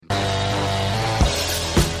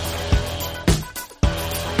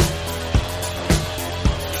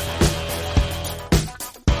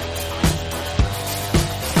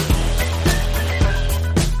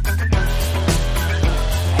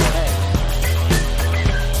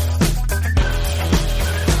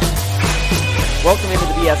Welcome into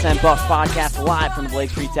the BSN Buffs podcast live from the Blake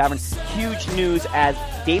Street Tavern. Huge news as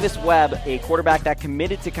Davis Webb, a quarterback that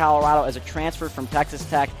committed to Colorado as a transfer from Texas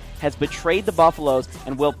Tech, has betrayed the Buffaloes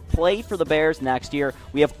and will play for the Bears next year.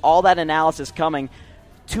 We have all that analysis coming.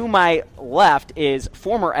 To my left is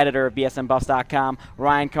former editor of BSNBuffs.com,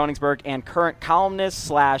 Ryan Koenigsberg, and current columnist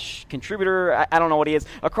 / contributor, I don't know what he is.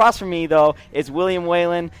 Across from me, though, is William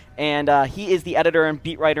Whalen, and he is the editor and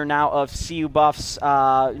beat writer now of CU Buffs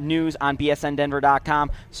news on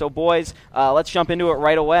BSNDenver.com. So, boys, let's jump into it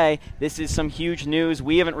right away. This is some huge news.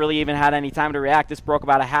 We haven't really even had any time to react. This broke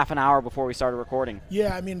about a half an hour before we started recording.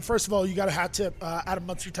 Yeah, I mean, first of all, you got a hat tip Adam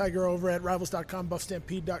Munster Tiger over at Rivals.com,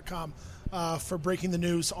 BuffStampede.com. For breaking the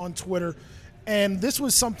news on Twitter. And this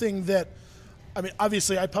was something that, I mean,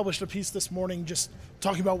 obviously I published a piece this morning just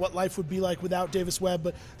talking about what life would be like without Davis Webb,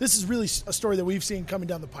 but this is really a story that we've seen coming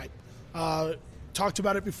down the pipe. Talked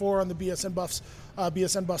about it before on the BSN Buffs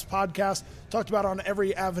podcast, talked about it on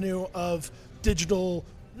every avenue of digital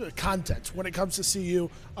content when it comes to CU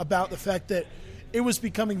about the fact that it was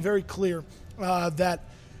becoming very clear that,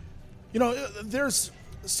 you know, there's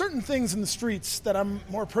certain things in the streets that I'm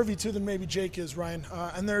more privy to than maybe Jake is, Ryan.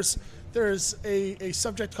 And there's a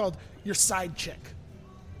subject called your side chick.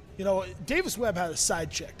 You know, Davis Webb had a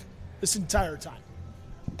side chick this entire time.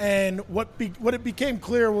 And what it became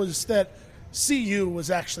clear was that CU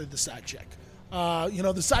was actually the side chick. You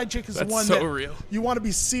know, the side chick is the one that real. You want to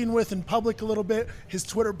be seen with in public a little bit. His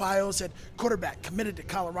Twitter bio said, quarterback committed to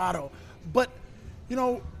Colorado. But, you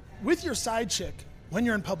know, with your side chick, when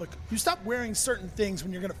you're in public, you stop wearing certain things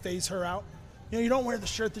when you're going to phase her out. You know, you don't wear the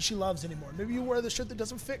shirt that she loves anymore. Maybe you wear the shirt that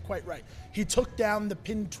doesn't fit quite right. He took down the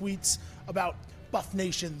pinned tweets about Buff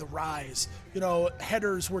Nation, the rise. You know,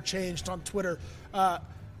 headers were changed on Twitter.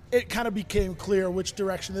 It kind of became clear which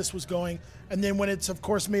direction this was going. And then when it's, of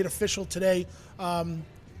course, made official today, I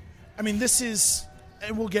mean, this is,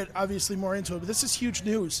 and we'll get obviously more into it, but this is huge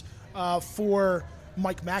news for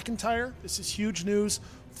Mike McIntyre. This is huge news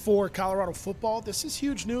for Colorado football. This is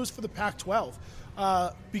huge news for the Pac-12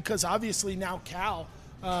 because obviously now Cal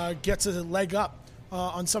gets a leg up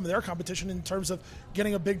on some of their competition in terms of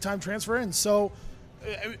getting a big-time transfer in. So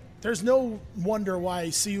there's no wonder why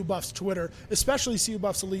CU Buffs Twitter, especially CU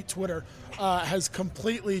Buffs Elite Twitter, has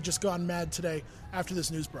completely just gone mad today after this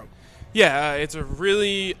news broke. Yeah, it's a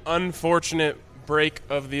really unfortunate break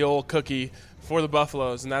of the old cookie for the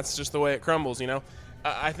Buffaloes, and that's just the way it crumbles, you know.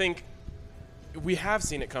 I think we have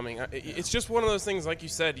seen it coming. It's just one of those things, like you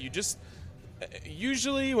said, you just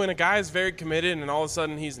usually when a guy is very committed and all of a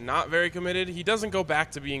sudden he's not very committed, he doesn't go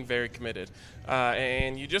back to being very committed.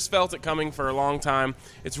 And you just felt it coming for a long time.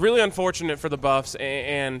 It's really unfortunate for the Buffs,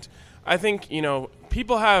 and I think, you know,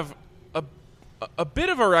 people have a bit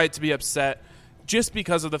of a right to be upset just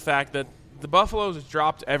because of the fact that the Buffaloes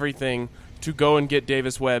dropped everything to go and get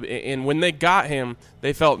Davis Webb, and when they got him,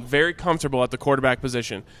 they felt very comfortable at the quarterback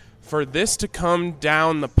position. For this to come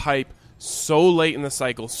down the pipe so late in the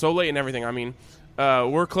cycle, so late in everything, I mean,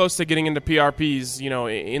 we're close to getting into PRPs, you know,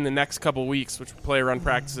 in the next couple weeks, which play run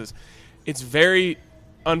practices. It's very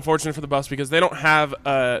unfortunate for the Buffs because they don't have,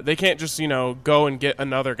 they can't just, you know, go and get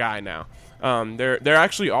another guy now. There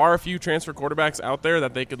actually are a few transfer quarterbacks out there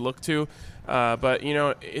that they could look to, but, you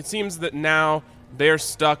know, it seems that now they're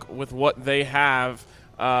stuck with what they have.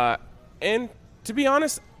 And to be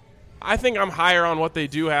honest, I think I'm higher on what they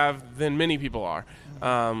do have than many people are.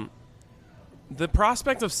 The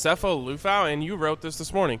prospect of Sefo Lufau, and you wrote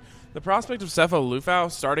this morning, the prospect of Sefo Lufau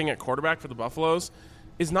starting at quarterback for the Buffaloes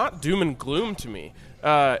is not doom and gloom to me.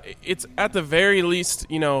 It's at the very least,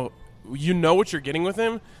 you know what you're getting with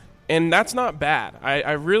him, and that's not bad.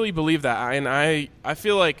 I really believe that, and I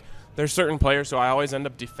feel like there's certain players who I always end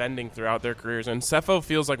up defending throughout their careers, and Sefo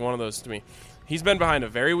feels like one of those to me. He's been behind a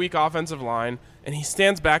very weak offensive line, and he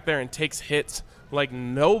stands back there and takes hits like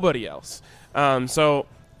nobody else. So,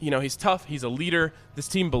 you know, he's tough. He's a leader. This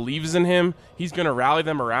team believes in him. He's going to rally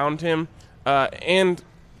them around him. And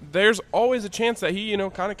there's always a chance that he, you know,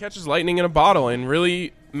 kind of catches lightning in a bottle and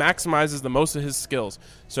really maximizes the most of his skills.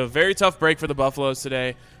 So very tough break for the Buffaloes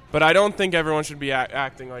today. But I don't think everyone should be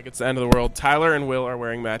acting like it's the end of the world. Tyler and Will are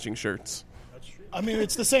wearing matching shirts. I mean,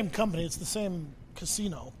 it's the same company. It's the same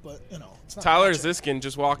casino, but, you know. It's not Tyler matching. Ziskin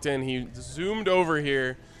just walked in. He zoomed over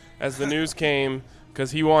here as the news came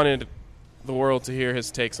because he wanted the world to hear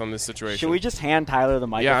his takes on this situation. Should we just hand Tyler the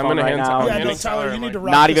microphone I'm gonna right hand now? Yeah, no, Tyler, you need to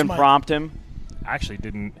rock Not this even mic. prompt him? I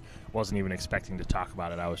actually wasn't even expecting to talk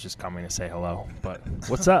about it. I was just coming to say hello. But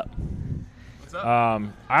what's up? I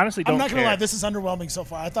honestly don't I'm not care. going to lie. This is underwhelming so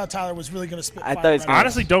far. I thought Tyler was really going to spit I fire thought he was right gonna- now.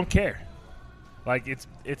 honestly don't care. Like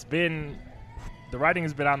the writing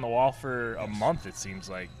has been on the wall for a month. It seems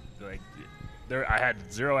like I had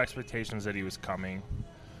zero expectations that he was coming.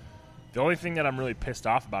 The only thing that I'm really pissed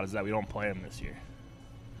off about is that we don't play him this year.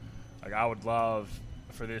 Like, I would love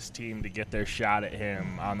for this team to get their shot at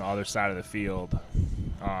him on the other side of the field,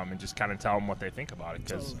 and just kind of tell them what they think about it.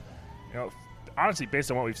 Because, you know, honestly,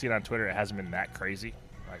 based on what we've seen on Twitter, it hasn't been that crazy.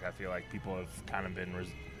 Like, I feel like people have kind of been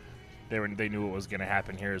they knew what was going to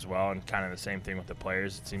happen here as well, and kind of the same thing with the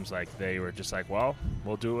players. It seems like they were just like, well,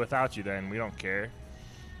 we'll do it without you then. We don't care.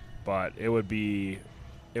 But it would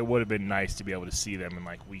have been nice to be able to see them in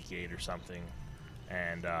like week 8 or something,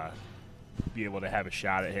 and be able to have a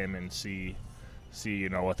shot at him and see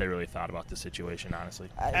what they really thought about the situation, honestly.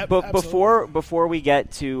 But before we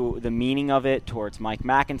get to the meaning of it towards Mike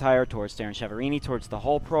McIntyre, towards Darren Chiaverini, towards the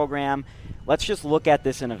whole program, let's just look at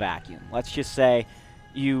this in a vacuum. Let's just say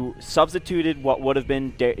you substituted what would have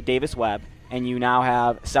been Davis Webb, and you now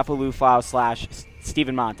have Sefo Liufau /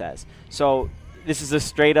 Steven Montez. So this is a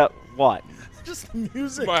straight up what? Just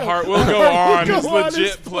music. My heart will go on is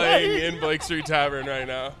legit playing in Blake Street Tavern right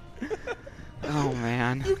now. Oh,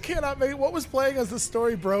 man. You cannot make what was playing as the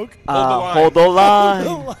story broke. Hold the line.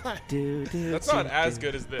 Hold the line. That's not as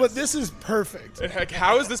good as this. But this is perfect. Heck,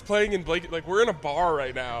 how is this playing in Blake? Like, we're in a bar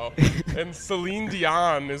right now, and Celine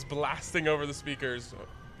Dion is blasting over the speakers.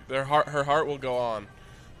 Her heart will go on.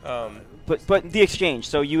 But the exchange.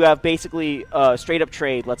 So you have basically a straight up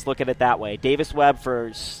trade. Let's look at it that way. Davis Webb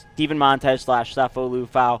for Steven Montez / Sefo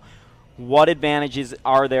Liufau. What advantages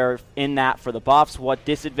are there in that for the Buffs? What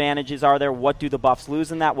disadvantages are there? What do the Buffs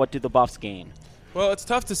lose in that? What do the Buffs gain? Well, it's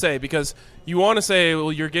tough to say because you want to say,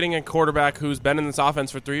 well, you're getting a quarterback who's been in this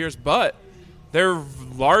offense for 3 years, but they're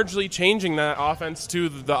largely changing that offense to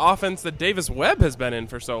the offense that Davis Webb has been in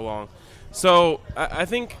for so long. So I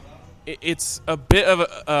think it's a bit of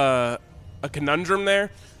a conundrum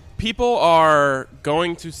there. People are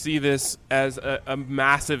going to see this as a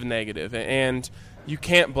massive negative, and you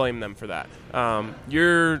can't blame them for that.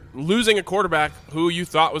 You're losing a quarterback who you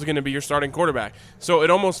thought was going to be your starting quarterback. So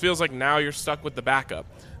it almost feels like now you're stuck with the backup.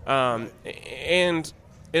 On a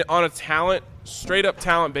straight-up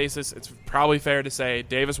talent basis, it's probably fair to say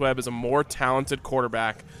Davis Webb is a more talented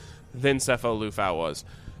quarterback than Sefo Liufau was.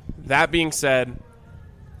 That being said,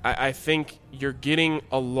 I think you're getting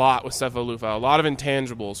a lot with Sefo Liufau, a lot of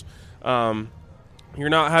intangibles. You're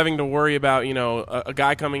not having to worry about, a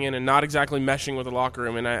guy coming in and not exactly meshing with the locker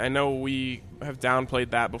room. And I know we have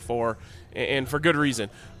downplayed that before, and for good reason.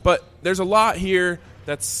 But there's a lot here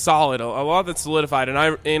that's solid, a lot that's solidified.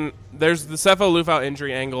 And there's the Sefo Liufau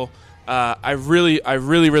injury angle. I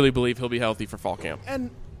really believe he'll be healthy for fall camp.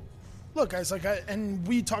 And look, guys, and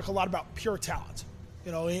we talk a lot about pure talent.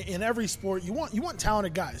 In every sport, you want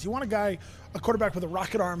talented guys. You want a quarterback with a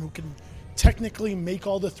rocket arm who can technically make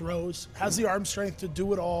all the throws, has the arm strength to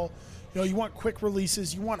do it all. You want quick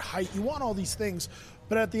releases, you want height, you want all these things.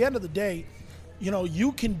 But at the end of the day,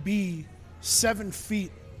 you can be 7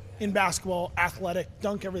 feet in basketball, athletic,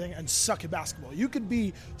 dunk everything, and suck at basketball. You could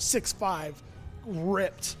be 6'5",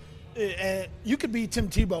 ripped. You could be Tim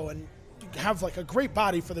Tebow and have like a great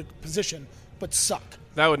body for the position, but suck.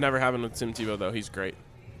 That would never happen with Tim Tebow, though. He's great.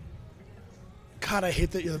 God, I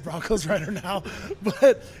hate that you're the Broncos writer now.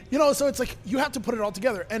 But, so it's like you have to put it all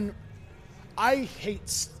together. And I'm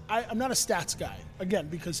not a stats guy, again,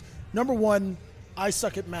 because, number one, I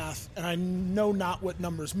suck at math, and I know not what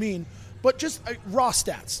numbers mean. But just raw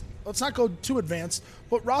stats. Let's not go too advanced,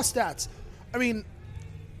 but raw stats. I mean,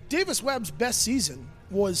 Davis Webb's best season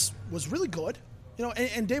was really good.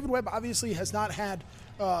 And David Webb obviously has not had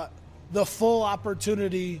the full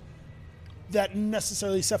opportunity that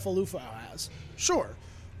necessarily Sefo Liufau has. Sure.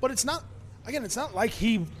 But it's not like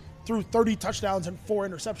he threw 30 touchdowns and 4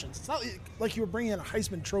 interceptions. It's not like you were bringing in a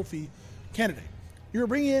Heisman Trophy candidate. You were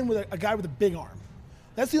bringing in with a guy with a big arm.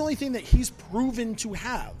 That's the only thing that he's proven to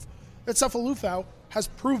have, that Sefo Liufau has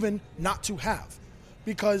proven not to have.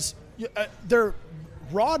 Because their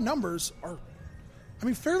raw numbers are,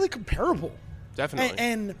 fairly comparable. Definitely.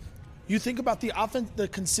 And you think about the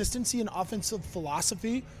consistency and offensive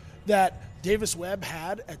philosophy that Davis Webb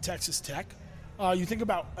had at Texas Tech. You think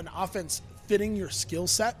about an offense fitting your skill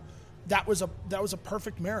set. That was a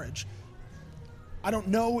perfect marriage. I don't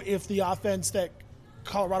know if the offense that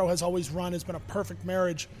Colorado has always run has been a perfect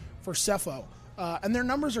marriage for Sefo, and their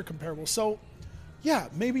numbers are comparable. So, yeah,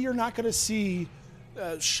 maybe you're not going to see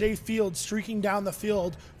Shea Field streaking down the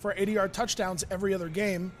field for 80-yard touchdowns every other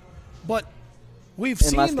game, but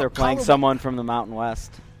unless they're playing someone from the Mountain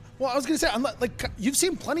West. Well, I was going to say, you've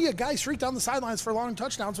seen plenty of guys streak down the sidelines for long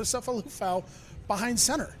touchdowns with Sefo Liufau behind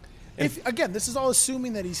center. This is all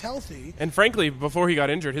assuming that he's healthy. And frankly, before he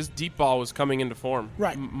got injured, his deep ball was coming into form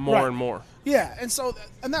right, more and more. Yeah, and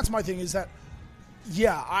that's my thing is that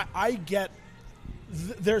Yeah, I get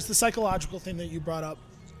there's the psychological thing that you brought up,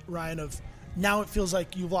 Ryan, of now it feels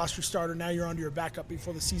like you've lost your starter, now you're onto your backup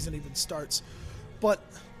before the season even starts. But,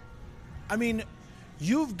 I mean,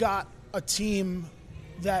 you've got a team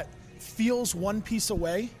that feels one piece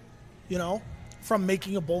away, from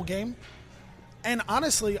making a bowl game. And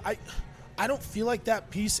honestly, I don't feel like that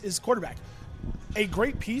piece is quarterback. A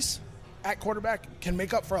great piece at quarterback can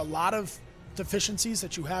make up for a lot of deficiencies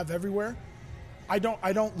that you have everywhere. I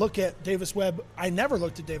don't look at Davis Webb. I never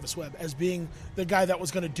looked at Davis Webb as being the guy that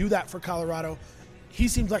was going to do that for Colorado. He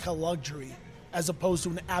seems like a luxury as opposed to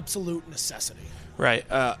an absolute necessity. Right.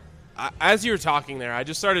 As you were talking there, I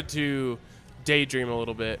just started to daydream a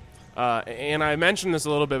little bit. And I mentioned this a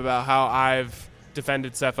little bit about how I've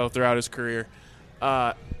defended Sefo throughout his career.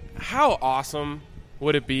 How awesome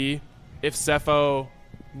would it be if Sefo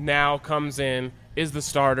now comes in, is the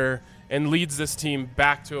starter, and leads this team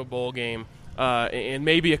back to a bowl game and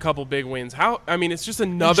maybe a couple big wins? It's just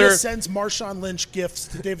another... He just sends Marshawn Lynch gifts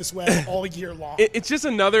to Davis Webb all year long. It's just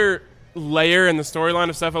another layer in the storyline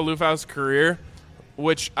of Sefo Liufau's career,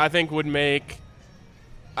 which I think would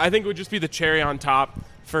just be the cherry on top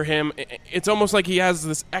for him. It's almost like he has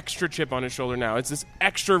this extra chip on his shoulder now. It's this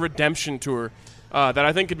extra redemption tour that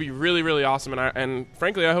I think could be really, really awesome, and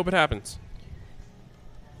frankly, I hope it happens.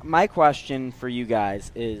 My question for you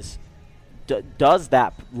guys is, does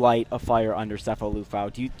that light a fire under Sefo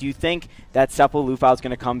Liufau? Do you think that Sefo Liufau is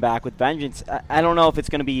going to come back with vengeance? I don't know if it's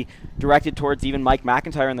going to be directed towards even Mike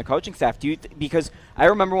McIntyre and the coaching staff. Because I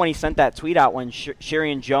remember when he sent that tweet out when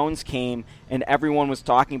Sherian Jones came and everyone was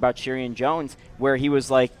talking about Sherian Jones, where he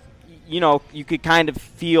was like, you could kind of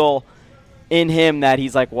feel in him that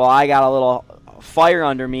he's like, well, I got a little fire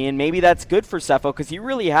under me, and maybe that's good for Sefo because he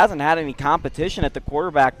really hasn't had any competition at the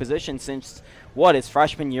quarterback position since his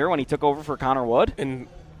freshman year when he took over for Connor Wood. And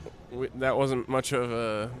that wasn't much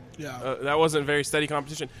of that wasn't very steady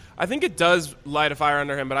competition. I think it does light a fire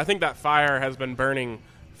under him, but I think that fire has been burning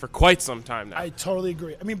for quite some time now. I totally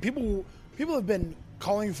agree. I mean, people have been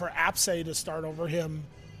calling for Apsay to start over him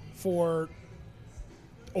for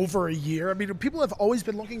over a year. I mean, people have always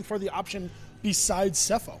been looking for the option besides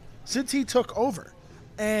Sefo since he took over.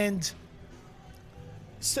 And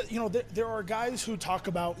so, there are guys who talk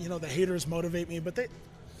about, the haters motivate me, but they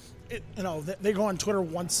go on Twitter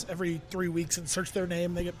once every 3 weeks and search their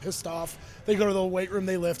name. They get pissed off. They go to the weight room,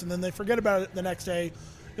 they lift, and then they forget about it the next day.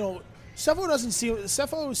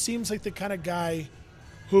 Sefo seems like the kind of guy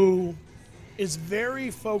who is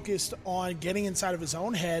very focused on getting inside of his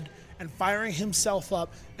own head and firing himself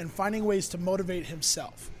up and finding ways to motivate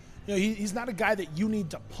himself. He's not a guy that you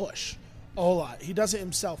need to push a whole lot. He does it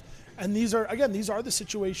himself. And these are the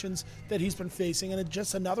situations that he's been facing, and it's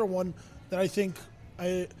just another one that I think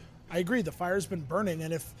I agree. The fire's been burning,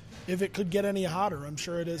 and if it could get any hotter, I'm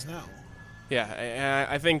sure it is now. Yeah,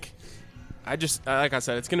 I think like I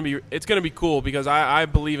said, it's gonna be cool because I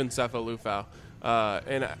believe in Sefo Liufau,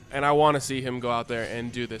 and I want to see him go out there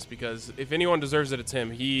and do this because if anyone deserves it, it's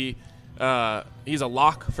him. He's a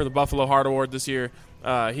lock for the Buffalo Heart Award this year.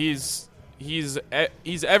 He's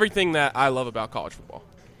everything that I love about college football.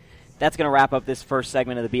 That's going to wrap up this first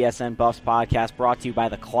segment of the BSN Buffs podcast, brought to you by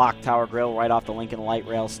the Clock Tower Grill right off the Lincoln Light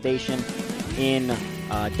Rail Station in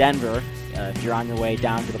Denver. If you're on your way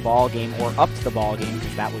down to the ball game or up to the ball game,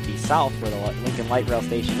 because that would be south where the Lincoln Light Rail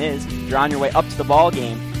Station is, if you're on your way up to the ball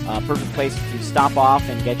game, perfect place to stop off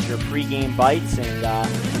and get your pregame bites and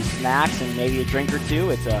some snacks and maybe a drink or two.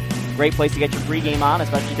 It's a great place to get your pregame on,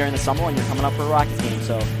 especially during the summer when you're coming up for a Rockies game.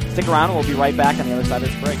 So stick around and we'll be right back on the other side of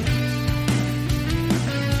this break.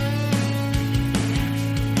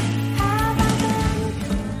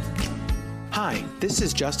 Hi, this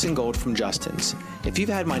is Justin Gold from Justin's. If you've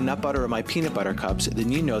had my nut butter or my peanut butter cups,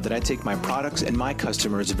 then you know that I take my products and my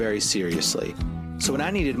customers very seriously. So when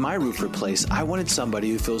I needed my roof replaced, I wanted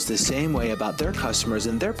somebody who feels the same way about their customers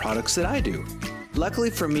and their products that I do.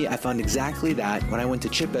 Luckily for me, I found exactly that when I went to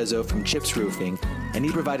Chip Bezzo from Chips Roofing, and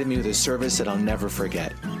he provided me with a service that I'll never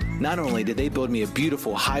forget. Not only did they build me a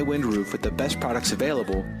beautiful high-wind roof with the best products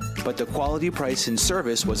available, but the quality, price, and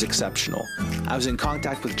service was exceptional. I was in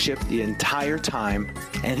contact with Chip the entire time,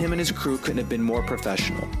 and him and his crew couldn't have been more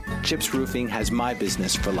professional. Chips Roofing has my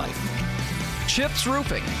business for life. Chips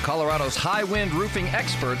Roofing, Colorado's high-wind roofing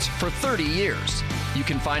experts for 30 years. You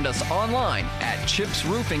can find us online at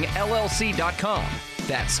chipsroofingllc.com.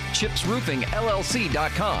 That's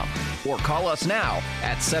chipsroofingllc.com. Or call us now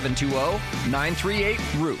at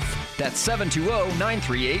 720-938-ROOF. That's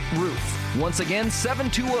 720-938-ROOF. Once again,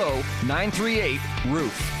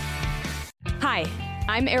 720-938-ROOF. Hi,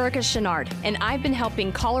 I'm Erica Chenard, and I've been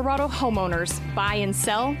helping Colorado homeowners buy and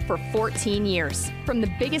sell for 14 years. From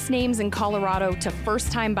the biggest names in Colorado to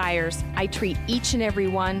first-time buyers, I treat each and every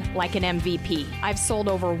one like an MVP. I've sold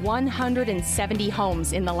over 170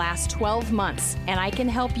 homes in the last 12 months, and I can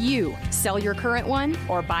help you sell your current one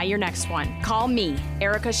or buy your next one. Call me,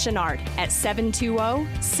 Erica Chenard, at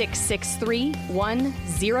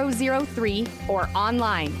 720-663-1003 or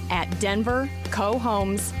online at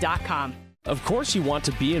denvercohomes.com. Of course you want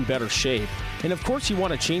to be in better shape, and of course you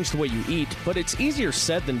want to change the way you eat, but it's easier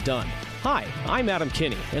said than done. Hi, I'm Adam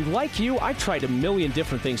Kinney, and like you, I've tried a million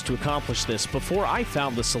different things to accomplish this before I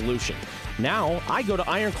found the solution. Now, I go to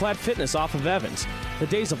Ironclad Fitness off of Evans. The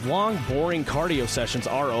days of long, boring cardio sessions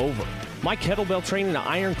are over. My kettlebell training at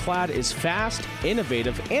Ironclad is fast,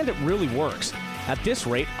 innovative, and it really works. At this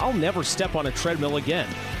rate, I'll never step on a treadmill again.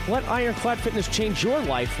 Let Ironclad Fitness change your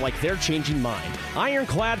life like they're changing mine.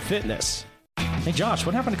 Ironclad Fitness. Hey Josh,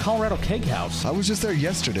 what happened to Colorado Keg House? I was just there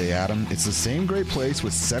yesterday, Adam. It's the same great place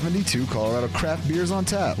with 72 Colorado craft beers on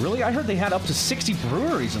tap. Really? I heard they had up to 60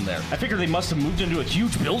 breweries in there. I figured they must have moved into a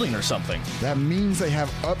huge building or something. That means they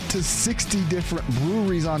have up to 60 different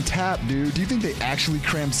breweries on tap, dude. Do you think they actually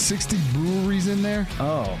crammed 60 breweries in there?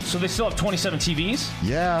 Oh, so they still have 27 TVs?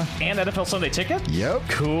 Yeah. And NFL Sunday Ticket? Yep.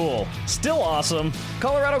 Cool. Still awesome.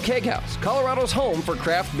 Colorado Keg House, Colorado's home for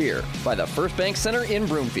craft beer, by the First Bank Center in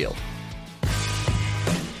Broomfield.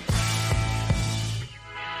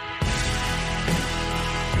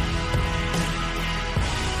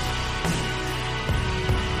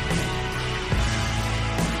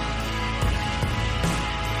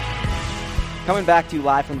 Coming back to you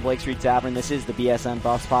live from the Blake Street Tavern, this is the BSN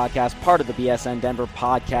Buffs Podcast, part of the BSN Denver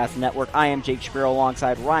Podcast Network. I am Jake Shapiro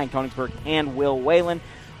alongside Ryan Koenigsberg and Will Whalen.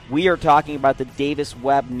 We are talking about the Davis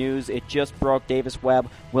Webb news. It just broke. Davis Webb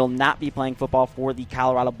will not be playing football for the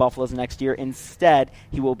Colorado Buffaloes next year. Instead,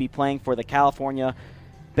 he will be playing for the California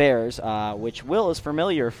Bears, which Will is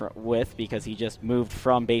familiar with because he just moved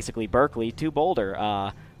from basically Berkeley to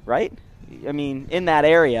Boulder, right? I mean, in that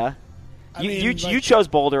area. You chose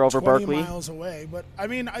Boulder over 20 Berkeley. miles away, but I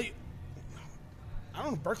mean, I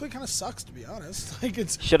don't know. Berkeley kind of sucks, to be honest. Like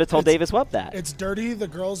should have told Davis Webb that. It's dirty. The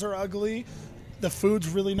girls are ugly. The food's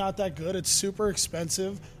really not that good. It's super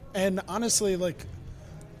expensive, and honestly, like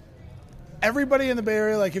everybody in the Bay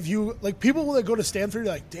Area, like if you like people that go to Stanford,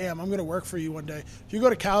 you're like, damn, I'm gonna work for you one day. If you go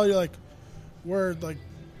to Cal, you're like, we're like.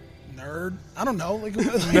 Nerd. I don't know.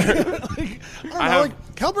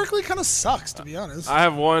 Cal Berkeley kind of sucks, to be honest. I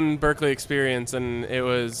have one Berkeley experience, and it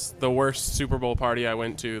was the worst Super Bowl party I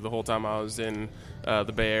went to the whole time I was in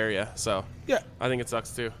the Bay Area. So yeah, I think it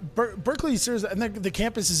sucks too. Berkeley, seriously, and the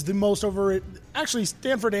campus is the most overrated. Actually,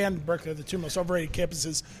 Stanford and Berkeley are the two most overrated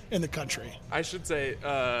campuses in the country. I should say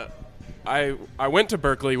I went to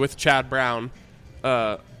Berkeley with Chad Brown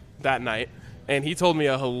that night, and he told me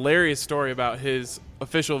a hilarious story about his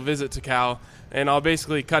official visit to Cal, and I'll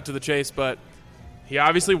basically cut to the chase, but he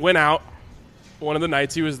obviously went out one of the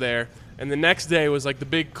nights he was there, and the next day was like the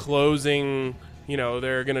big closing,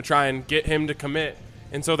 they're going to try and get him to commit,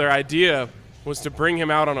 and so their idea was to bring him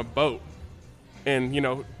out on a boat and,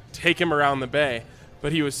 take him around the bay,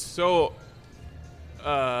 but he was so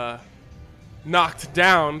knocked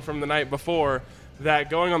down from the night before that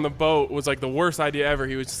going on the boat was like the worst idea ever.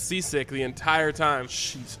 He was seasick the entire time.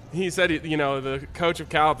 Jeez. He said, the coach of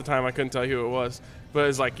Cal at the time, I couldn't tell you who it was, but it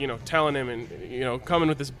was like, telling him and, coming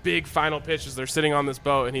with this big final pitch as they're sitting on this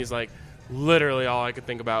boat. And he's like, literally all I could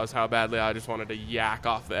think about was how badly I just wanted to yak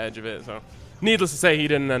off the edge of it. So needless to say, he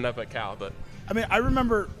didn't end up at Cal. But I mean, I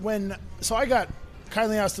remember so I got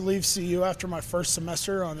kindly asked to leave CU after my first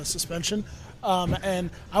semester on a suspension.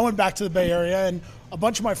 And I went back to the Bay Area, and a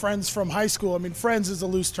bunch of my friends from high school, I mean, friends is a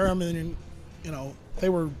loose term, and, they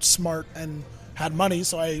were smart and had money,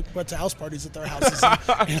 so I went to house parties at their houses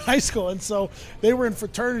in high school. And so they were in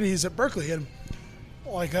fraternities at Berkeley, and,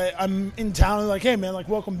 like, I'm in town, and like, hey, man, like,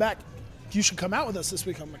 welcome back. You should come out with us this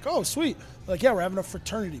week. I'm like, oh, sweet. They're like, yeah, we're having a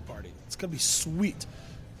fraternity party. It's going to be sweet.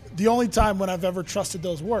 The only time when I've ever trusted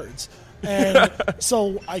those words. And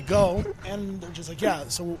so I go, and they're just like, yeah.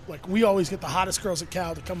 So, like, we always get the hottest girls at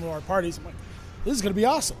Cal to come to our parties. I'm like, this is going to be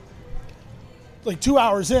awesome. Like, 2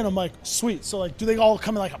 hours in, I'm like, sweet. So, like, do they all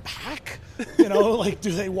come in like a pack? Like,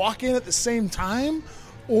 do they walk in at the same time?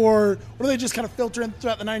 Or do they just kind of filter in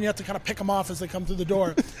throughout the night and you have to kind of pick them off as they come through the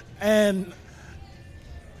door? And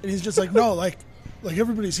he's just like, no, like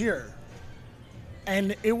everybody's here.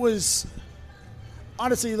 And it was,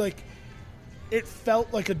 honestly, like, it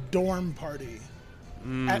felt like a dorm party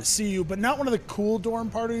at CU, but not one of the cool dorm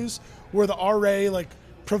parties where the RA like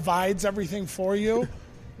provides everything for you.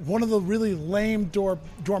 One of the really lame dorm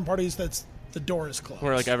parties that's the door is closed.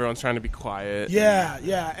 Where like everyone's trying to be quiet. Yeah,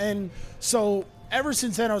 yeah. And so ever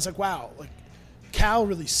since then, I was like, wow, like Cal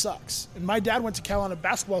really sucks. And my dad went to Cal on a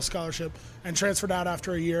basketball scholarship and transferred out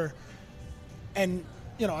after a year. And,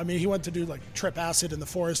 you know, I mean, he went to do like trip acid in the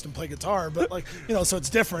forest and play guitar, but like, you know, so it's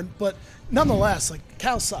different. But nonetheless, like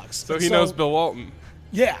Cal sucks. So he knows Bill Walton.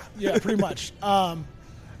 Yeah, pretty much. And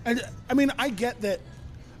I mean, I get that.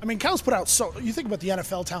 I mean, Cal's put out you think about the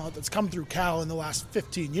NFL talent that's come through Cal in the last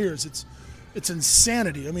 15 years. It's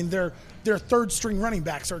insanity. I mean, their third string running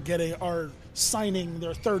backs are signing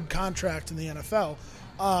their third contract in the NFL.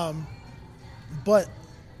 But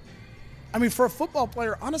I mean, for a football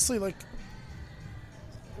player, honestly,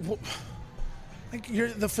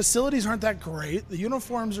 the facilities aren't that great. The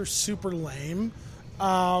uniforms are super lame.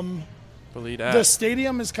 Believe that. The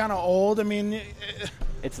stadium is kind of old. I mean,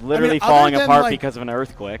 it's literally falling apart because of an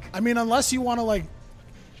earthquake. I mean, unless you want to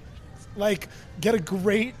like get a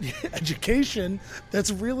great education,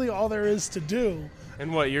 that's really all there is to do.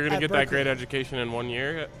 And what, you're going to get that great education in 1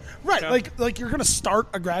 year? Right, like you're going to start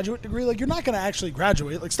a graduate degree. Like, you're not going to actually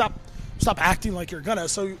graduate. Like, stop acting like you're going to.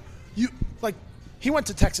 So you like, he went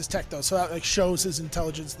to Texas Tech, though, so that like shows his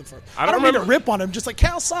intelligence. I don't mean to rip on him, just like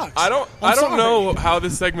Cal sucks. I don't know how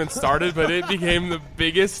this segment started, but it became the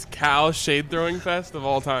biggest Cal shade-throwing fest of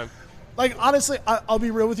all time. Like, honestly, I'll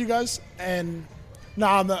be real with you guys, and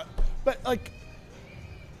I'm not. But, like,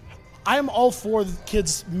 I am all for the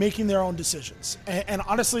kids making their own decisions. And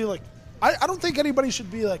honestly, like, I don't think anybody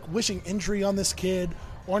should be, like, wishing injury on this kid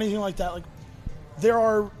or anything like that. Like, there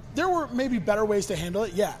were maybe better ways to handle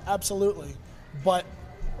it. Yeah, absolutely. But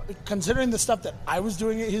considering the stuff that I was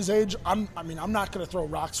doing at his age, I'm not going to throw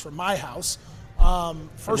rocks from my house.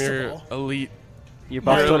 First of all, elite. Your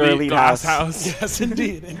Buff Twitter elite glass house. Yes,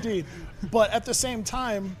 indeed. But at the same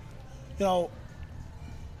time, you know,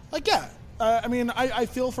 like, yeah. I mean, I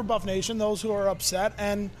feel for Buff Nation, those who are upset,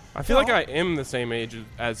 and I feel like I am the same age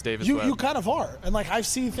as Davis Webb. You kind of are, and like I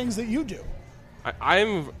see things that you do.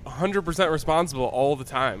 I'm 100% responsible all the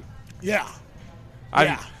time. Yeah.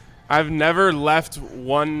 I've never left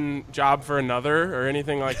one job for another or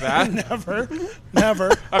anything like that. Never.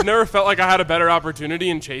 I've never felt like I had a better opportunity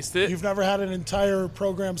and chased it. You've never had an entire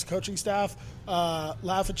program's coaching staff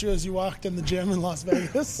laugh at you as you walked in the gym in Las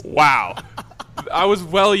Vegas? Wow. I was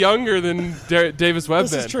well younger than Davis Webb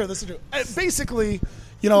then. This is true. Basically,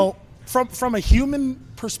 you know, from a human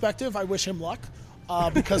perspective, I wish him luck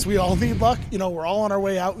because we all need luck. You know, we're all on our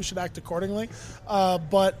way out. We should act accordingly.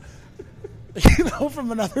 But you know,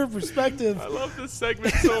 from another perspective, I love this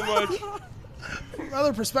segment so much. From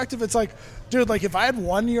another perspective, it's like, dude, like if I had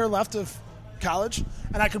 1 year left of college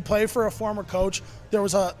and I could play for a former coach, there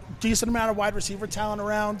was a decent amount of wide receiver talent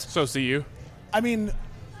around. So CU? I mean,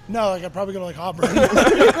 no, like I'd probably go to like Auburn.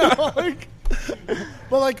 You know, like,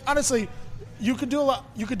 but like honestly, you could do a lot.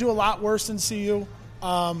 You could do a lot worse than CU.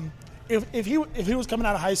 If he was coming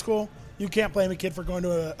out of high school, you can't blame a kid for going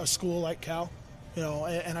to a school like Cal. You know,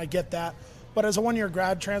 and I get that. But as a 1 year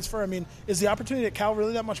grad transfer, I mean, is the opportunity at Cal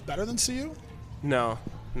really that much better than CU? No.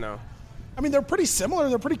 I mean, they're pretty similar.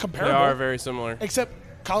 They're pretty comparable. They are very similar. Except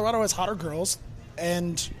Colorado has hotter girls,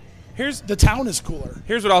 and the town is cooler.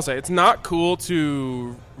 Here's what I'll say. It's not cool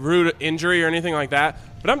to root injury or anything like that,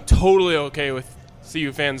 but I'm totally okay with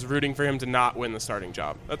CU fans rooting for him to not win the starting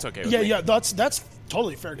job. That's okay with me. Yeah, that's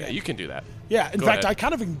totally fair game. Yeah, you can do that. Yeah, in fact, I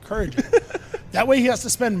kind of encourage it. That way he has to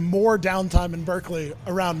spend more downtime in Berkeley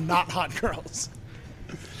around not hot girls.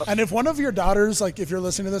 And if one of your daughters, like if you're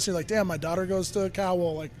listening to this, you're like, damn, my daughter goes to Cal,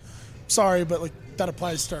 well, like, sorry, but like that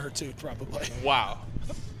applies to her too, probably. Wow.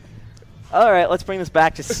 All right, let's bring this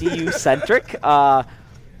back to CU-centric.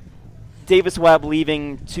 Davis Webb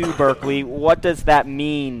leaving to Berkeley. What does that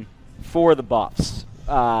mean for the Buffs?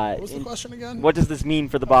 What was the question again? What does this mean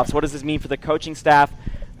for the Buffs? What does this mean for the coaching staff?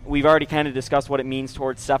 We've already kind of discussed what it means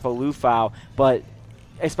towards Sefo Liufau, but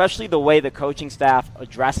especially the way the coaching staff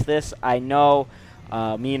addressed this. I know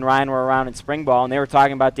me and Ryan were around in spring ball, and they were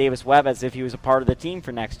talking about Davis Webb as if he was a part of the team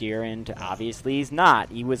for next year, and obviously he's not.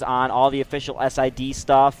 He was on all the official SID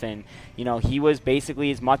stuff, and you know he was basically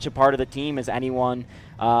as much a part of the team as anyone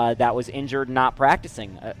that was injured and not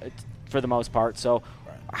practicing for the most part. So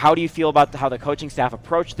how do you feel about how the coaching staff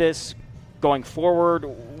approached this going forward?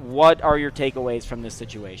 What are your takeaways from this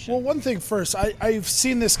situation? Well, one thing first, I've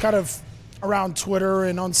seen this kind of around Twitter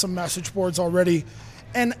and on some message boards already,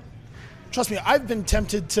 and trust me, I've been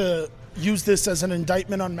tempted to use this as an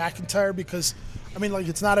indictment on McIntyre because, I mean, like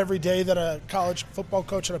it's not every day that a college football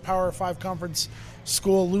coach at a Power 5 conference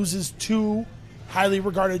school loses two highly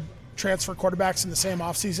regarded transfer quarterbacks in the same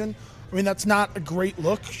offseason. I mean, that's not a great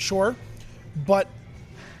look, sure, but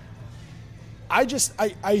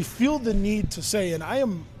I feel the need to say, and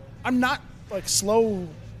I'm not like slow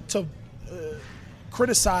to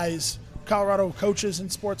criticize Colorado coaches in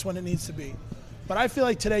sports when it needs to be, but I feel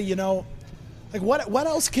like today, like what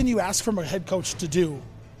else can you ask from a head coach to do?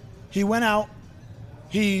 He went out,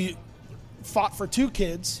 he fought for 2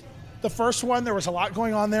 kids. The first one, there was a lot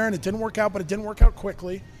going on there, and it didn't work out, but it didn't work out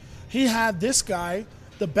quickly. He had this guy,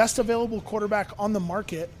 the best available quarterback on the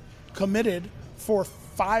market, committed for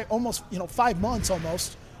 5 months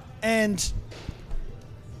almost. And,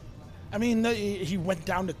 I mean, he went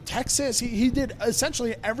down to Texas. He did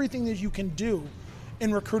essentially everything that you can do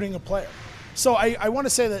in recruiting a player. So I want to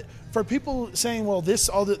say that for people saying, well, this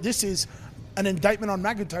is an indictment on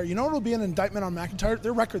McIntyre, you know what will be an indictment on McIntyre?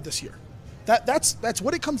 Their record this year. That's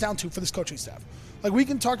what it comes down to for this coaching staff. Like, we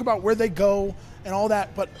can talk about where they go and all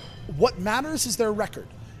that, but what matters is their record.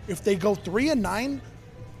 If they go 3-9,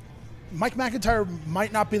 Mike McIntyre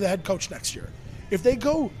might not be the head coach next year. If they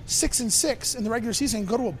go 6-6 in the regular season and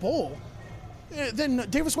go to a bowl, then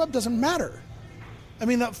Davis Webb doesn't matter. I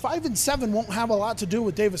mean, 5-7 won't have a lot to do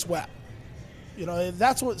with Davis Webb.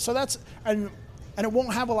 And it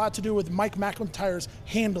won't have a lot to do with Mike McIntyre's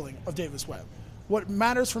handling of Davis Webb. What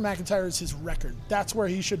matters for McIntyre is his record. That's where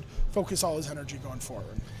he should focus all his energy going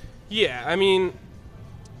forward. Yeah, I mean,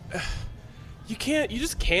 you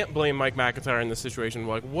just can't blame Mike McIntyre in this situation.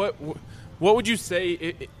 Like, what would you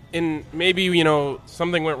say in maybe,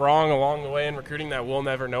 something went wrong along the way in recruiting that we'll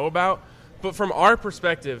never know about? But from our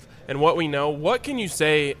perspective and what we know, what can you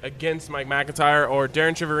say against Mike McIntyre or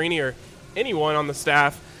Darren Chiaverini or anyone on the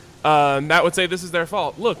staff that would say this is their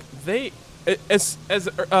fault? Look, they, as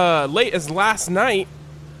late as last night,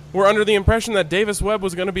 were under the impression that Davis Webb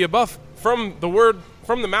was going to be a Buff from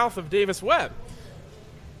the mouth of Davis Webb.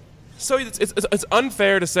 So it's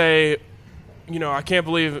unfair to say, I can't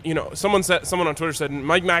believe, someone on Twitter said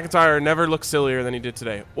Mike McIntyre never looked sillier than he did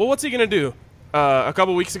today. Well, what's he going to do? A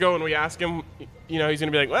couple weeks ago when we asked him, he's going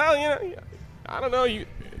to be like, well, I don't know.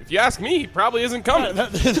 If you ask me, he probably isn't coming.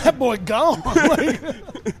 That boy gone. like,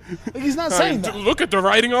 he's not saying that. Look at the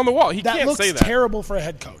writing on the wall. He can't say that. That looks terrible for a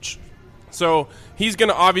head coach. So he's going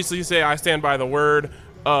to obviously say, I stand by the word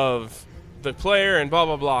of the player and blah,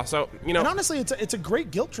 blah, blah. So, And honestly, it's a great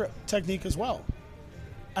guilt trip technique as well.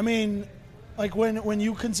 I mean, like when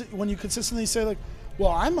you consistently say, like,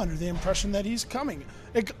 well, I'm under the impression that he's coming.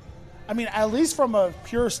 At least from a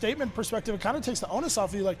pure statement perspective, it kind of takes the onus off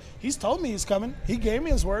of you. Like, he's told me he's coming. He gave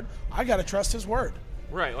me his word. I got to trust his word.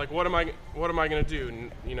 Right. Like, what am I going to do?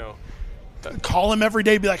 Call him every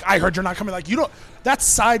day. Be like, I heard you're not coming. Like, that's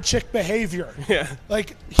side chick behavior. Yeah.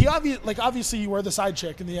 Like, obviously you were the side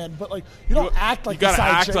chick in the end, but like, you don't act like the side chick. You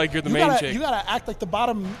gotta act like you're the main chick. You gotta act like the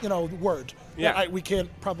bottom, word. Yeah. We can't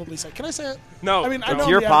probably say. Can I say it? No. I mean, I know it's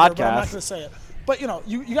your the podcast. Editor, but I'm not gonna say it. But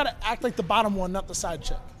you gotta act like the bottom one, not the side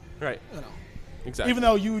chick. Right. Exactly. Even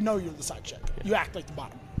though you're the side chick, you act like the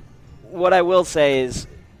bottom. What I will say is,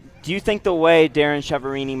 do you think the way Darren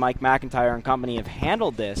Chiaverini, Mike McIntyre, and company have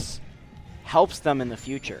handled this helps them in the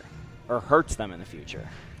future or hurts them in the future?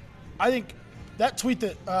 I think that tweet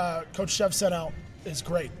that Coach Chev sent out is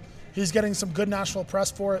great. He's getting some good national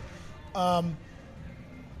press for it.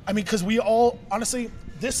 Because we all, honestly,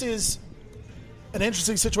 this is an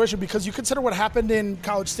interesting situation because you consider what happened in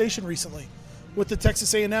College Station recently with the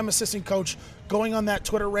Texas A&M assistant coach going on that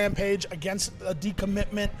Twitter rampage against a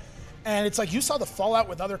decommitment. And it's like you saw the fallout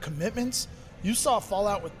with other commitments. You saw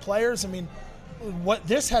fallout with players. I mean, what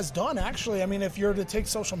this has done, actually, if you're to take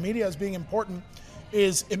social media as being important,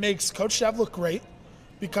 is it makes Coach Chev look great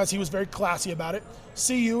because he was very classy about it.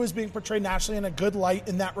 CU is being portrayed nationally in a good light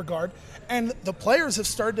in that regard. And the players have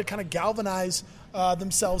started to kind of galvanize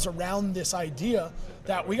themselves around this idea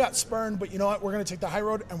that we got spurned, but you know what? We're going to take the high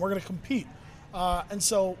road and we're going to compete. And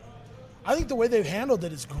so I think the way they've handled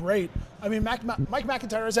it is great. Mike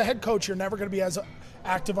McIntyre, as a head coach, you're never going to be as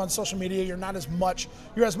active on social media. You're as much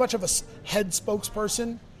of a head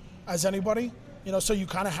spokesperson as anybody, so you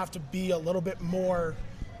kind of have to be a little bit more,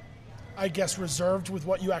 I guess, reserved with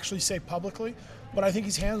what you actually say publicly. But I think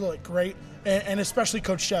he's handled it great, and especially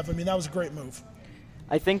Coach Chev. That was a great move.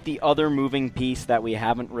 I think the other moving piece that we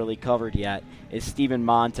haven't really covered yet is Steven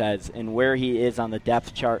Montez and where he is on the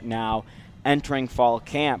depth chart now entering fall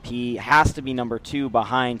camp. He has to be number 2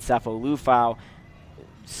 behind Sefo Lufau,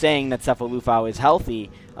 saying that Sefo Lufau is healthy.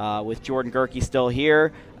 With Jordan Gerke still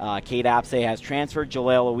here, Kate Apsay has transferred.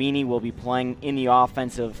 Jaleel Awini will be playing in the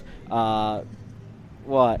offensive.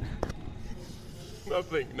 What?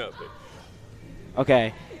 Nothing.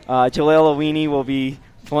 Okay. Jaleel Awini will be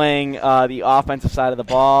playing the offensive side of the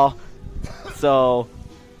ball. So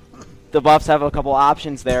the Buffs have a couple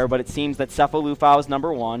options there, but it seems that Sefo Lufau is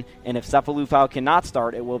number one, and if Sefo Lufau cannot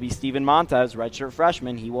start, it will be Steven Montez, redshirt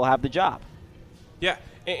freshman. He will have the job. Yeah,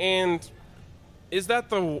 and is that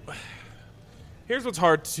the – here's what's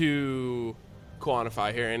hard to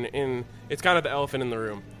quantify here, and it's kind of the elephant in the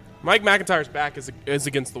room. Mike McIntyre's back is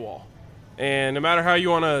against the wall, and no matter how you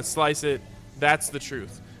want to slice it, that's the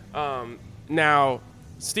truth. Now,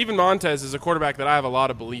 Steven Montez is a quarterback that I have a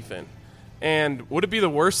lot of belief in. And would it be the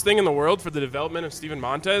worst thing in the world for the development of Steven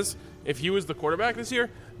Montez if he was the quarterback this year?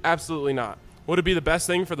 Absolutely not. Would it be the best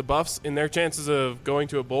thing for the Buffs in their chances of going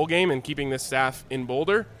to a bowl game and keeping this staff in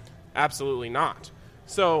Boulder? Absolutely not.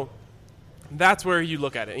 So that's where you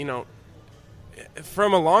look at it. You know,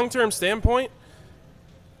 from a long-term standpoint,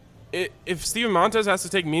 if Steven Montez has to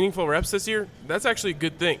take meaningful reps this year, that's actually a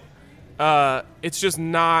good thing. It's just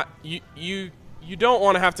not you don't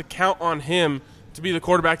want to have to count on him to be the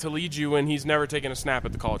quarterback to lead you when he's never taken a snap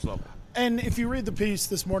at the college level. And if you read the piece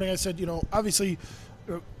this morning, I said, obviously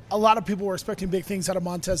a lot of people were expecting big things out of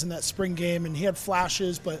Montez in that spring game, and he had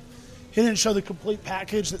flashes, but he didn't show the complete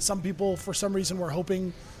package that some people, for some reason, were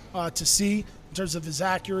hoping to see in terms of his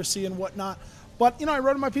accuracy and whatnot. But, I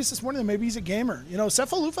wrote in my piece this morning that maybe he's a gamer.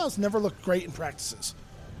 Sefo Lufau's never looked great in practices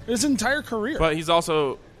his entire career. But he's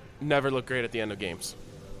also never looked great at the end of games.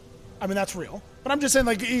 I mean, that's real. But I'm just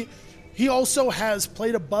saying, he also has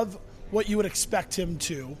played above what you would expect him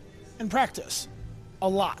to in practice a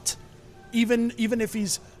lot, even if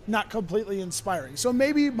he's not completely inspiring. So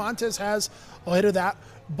maybe Montez has a hit of that,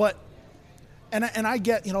 but and I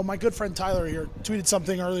get, my good friend Tyler here tweeted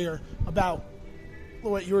something earlier about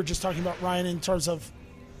what you were just talking about, Ryan, in terms of,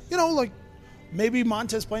 maybe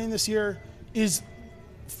Montez playing this year is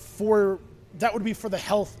that would be for the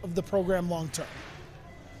health of the program long term.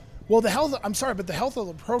 Well, the health of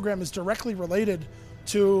the program is directly related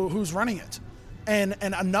to who's running it. And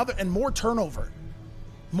more turnover,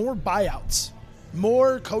 more buyouts,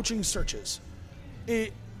 more coaching searches.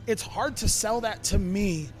 It's hard to sell that to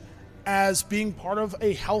me as being part of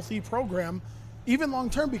a healthy program, even long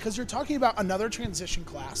term, because you're talking about another transition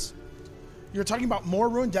class. You're talking about more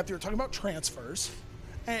room depth. You're talking about transfers.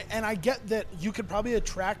 And I get that you could probably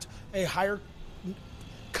attract a higher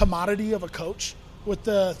commodity of a coach with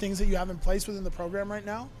the things that you have in place within the program right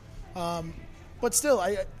now. But still,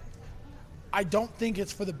 I don't think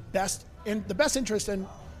it's for the best interest, and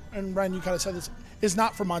Ryan, you kind of said this, is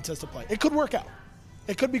not for Montez to play. It could work out.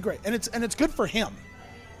 It could be great. And it's good for him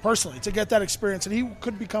personally to get that experience, and he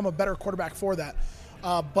could become a better quarterback for that.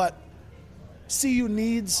 But CU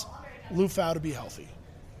needs Lufau to be healthy,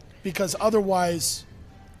 because otherwise,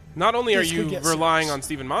 not only are you relying on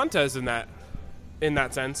Steven Montez in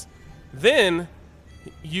that sense, then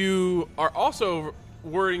you are also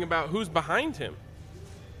worrying about who's behind him.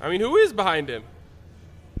 I mean, who is behind him?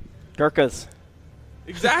 Gurkhas.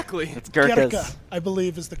 Exactly. It's Gurkhas. Gurkha, I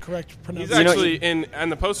believe, is the correct pronunciation. He's actually, in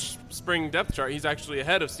the post-spring depth chart, he's actually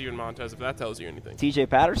ahead of Steven Montez, if that tells you anything. TJ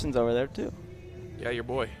Patterson's over there, too. Yeah, your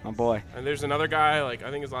boy. My boy. And there's another guy, I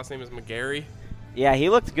think his last name is McGarry. Yeah, he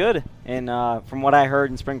looked good. And from what I heard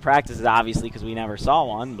in spring practices, obviously, because we never saw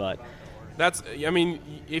one, but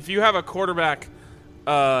if you have a quarterback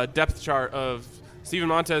depth chart of Steven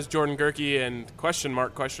Montez, Jordan Gurkey, and question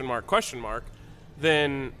mark,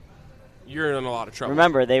 then you're in a lot of trouble.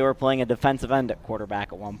 Remember, they were playing a defensive end at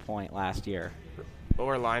quarterback at one point last year.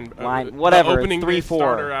 Or whatever, opening 3-4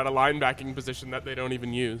 starter at a linebacking position that they don't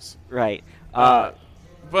even use. Right. But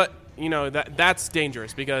that's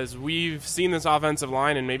dangerous, because we've seen this offensive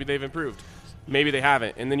line, and maybe they've improved. Maybe they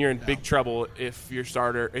haven't, and then you're in big trouble if your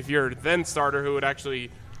then starter, who would actually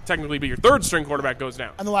technically be your third string quarterback, goes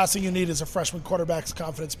down. And the last thing you need is a freshman quarterback's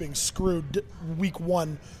confidence being screwed week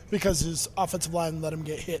one because his offensive line let him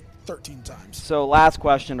get hit 13 times. So last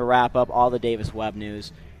question to wrap up all the Davis Webb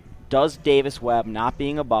news. Does Davis Webb not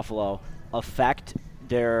being a Buffalo affect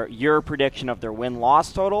your prediction of their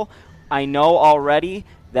win-loss total? I know already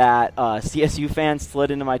that CSU fans slid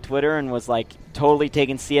into my Twitter and was totally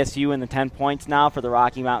taking CSU in the 10 points now for the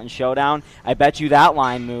Rocky Mountain Showdown. I bet you that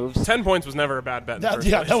line moves. 10 points was never a bad bet.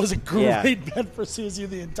 That was a great bet for CSU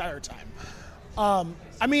the entire time.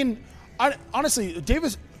 Honestly,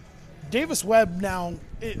 Davis Webb now,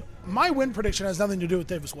 my win prediction has nothing to do with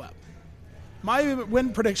Davis Webb. My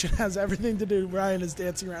win prediction has everything to do, Ryan is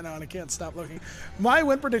dancing right now and I can't stop looking. My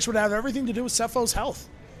win prediction would have everything to do with Sefo's health.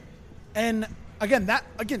 And Again,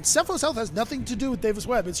 Sefo's health has nothing to do with Davis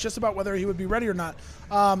Webb. It's just about whether he would be ready or not.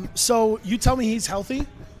 So you tell me he's healthy,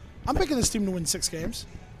 I'm picking this team to win 6 games.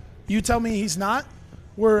 You tell me he's not,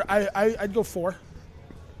 I'd go 4,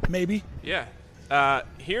 maybe. Yeah.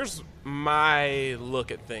 Here's my look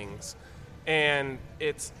at things, and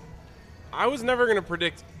it's I was never going to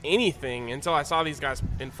predict anything until I saw these guys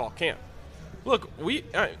in fall camp. Look,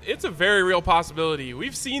 it's a very real possibility.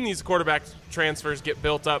 We've seen these quarterback transfers get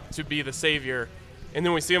built up to be the savior, and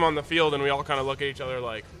then we see them on the field, and we all kind of look at each other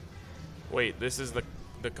like, wait, this is the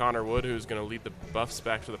Connor Wood who's going to lead the Buffs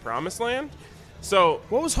back to the promised land? So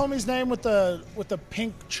what was homie's name with the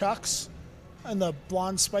pink chucks and the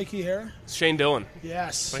blonde spiky hair? Shane Dillon.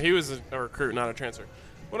 Yes. But he was a recruit, not a transfer.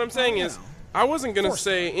 What I'm saying is I wasn't going to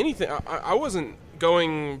say anything. I wasn't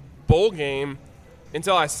going bowl game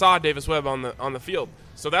until I saw Davis Webb on the field.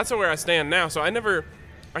 So that's where I stand now. So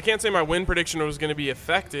I can't say my win prediction was going to be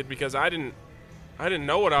affected because I didn't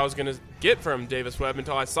know what I was going to get from Davis Webb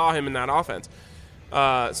until I saw him in that offense.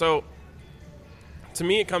 So to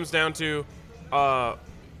me, it comes down to,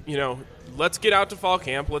 let's get out to fall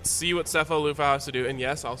camp. Let's see what Sefo Liufau has to do. And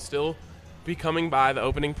yes, I'll still be coming by the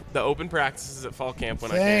open practices at fall camp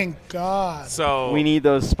when I can. Thank God. So we need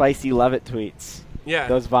those spicy Levitt tweets. Yeah.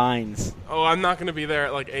 Those vines. Oh, I'm not going to be there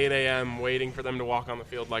at like 8 a.m. waiting for them to walk on the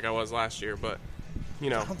field like I was last year, but, I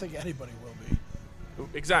don't think anybody will be.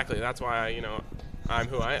 Exactly. That's why, I'm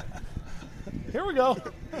who I am. Here we go.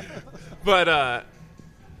 But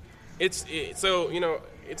it's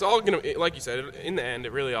all going to, like you said, in the end,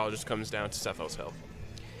 it really all just comes down to Sefo's health.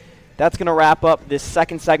 That's going to wrap up this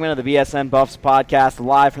second segment of the BSN Buffs podcast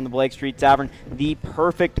live from the Blake Street Tavern, the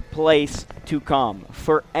perfect place to come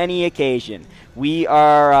for any occasion. We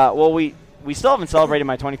are, we still haven't celebrated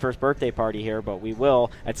my 21st birthday party here, but we will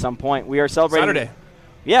at some point. We are celebrating. Saturday.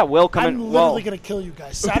 Yeah, Will come in. I'm literally going to kill you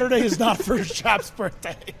guys. Saturday is not for Chap's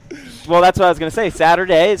birthday. Well, that's what I was going to say.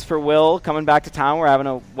 Saturday is for Will coming back to town. We're having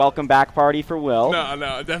a welcome back party for Will.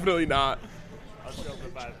 No, definitely not.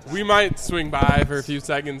 We might swing by for a few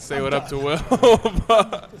seconds, say what up to Will.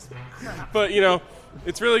 but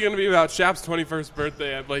it's really going to be about Shap's 21st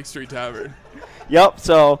birthday at Blake Street Tavern. Yep,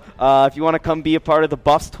 so if you want to come be a part of the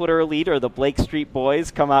Buffs Twitter elite or the Blake Street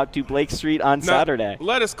boys, come out to Blake Street on Saturday.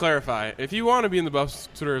 Let us clarify. If you want to be in the Buffs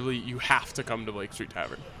Twitter elite, you have to come to Blake Street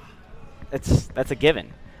Tavern. That's a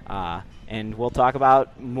given. And we'll talk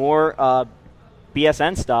about more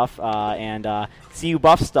BSN stuff and CU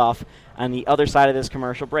Buff stuff on the other side of this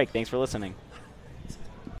commercial break. Thanks for listening.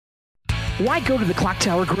 Why go to the Clock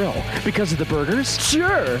Tower Grill? Because of the burgers?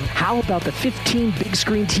 Sure. How about the 15 big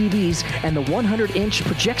screen TVs and the 100-inch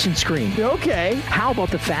projection screen? Okay. How about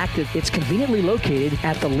the fact that it's conveniently located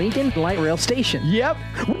at the Lincoln Light Rail Station? Yep.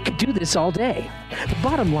 We could do this all day. The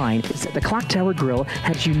bottom line is that the Clock Tower Grill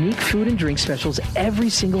has unique food and drink specials every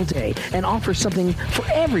single day and offers something for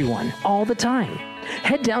everyone all the time.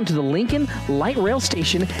 Head down to the Lincoln Light Rail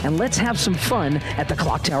Station and let's have some fun at the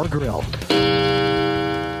Clock Tower Grill.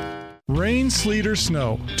 Rain, sleet, or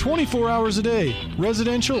snow, 24 hours a day,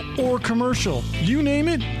 residential or commercial. You name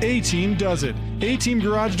it, A-Team does it. A-Team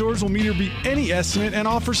Garage Doors will meet or beat any estimate and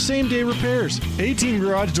offer same-day repairs. A-Team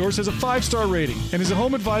Garage Doors has a 5-star rating and is a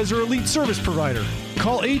Home Advisor Elite service provider.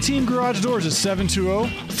 Call A-Team Garage Doors at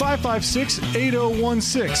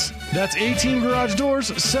 720-556-8016. That's A-Team Garage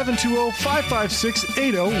Doors,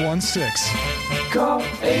 720-556-8016. Call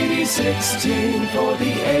 8016 for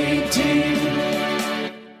the A-Team.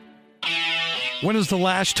 When was the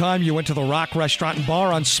last time you went to the Rock Restaurant and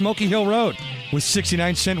Bar on Smoky Hill Road? With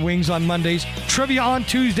 69-cent wings on Mondays, trivia on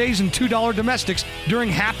Tuesdays, and $2 domestics during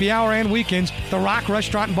happy hour and weekends, the Rock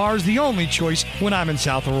Restaurant and Bar is the only choice when I'm in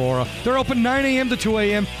South Aurora. They're open 9 a.m. to 2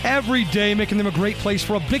 a.m. every day, making them a great place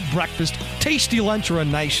for a big breakfast, tasty lunch, or a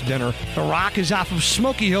nice dinner. The Rock is off of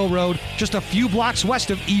Smoky Hill Road, just a few blocks west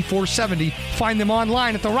of E470. Find them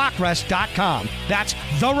online at therockrest.com. That's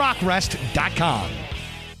therockrest.com.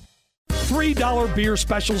 $3 beer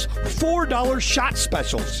specials, $4 shot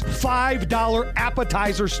specials, $5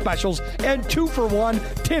 appetizer specials, and 2-for-1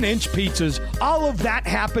 10-inch pizzas. All of that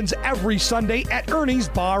happens every Sunday at Ernie's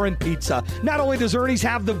Bar and Pizza. Not only does Ernie's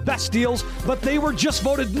have the best deals, but they were just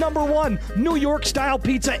voted #1 New York-style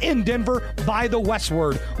pizza in Denver by the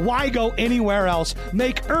Westward. Why go anywhere else?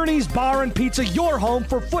 Make Ernie's Bar and Pizza your home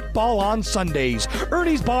for football on Sundays.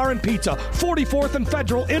 Ernie's Bar and Pizza, 44th and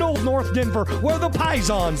Federal in Old North Denver, where the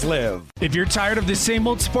Pisons live. If you're tired of the same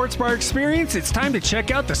old sports bar experience, it's time to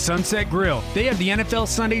check out the Sunset Grill. They have the NFL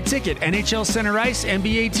Sunday Ticket, NHL Center Ice,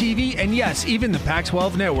 NBA TV, and yes, even the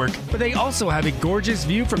Pac-12 Network. But they also have a gorgeous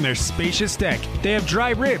view from their spacious deck. They have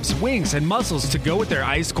dry ribs, wings, and mussels to go with their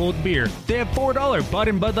ice-cold beer. They have $4 Bud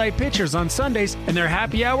and Bud Light pitchers on Sundays, and their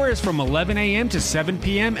happy hour is from 11 a.m. to 7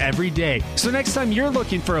 p.m. every day. So next time you're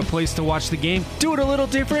looking for a place to watch the game, do it a little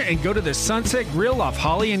different and go to the Sunset Grill off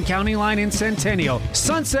Holly and County Line in Centennial.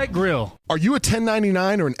 Sunset Grill. Are you a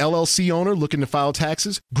 1099 or an LLC owner looking to file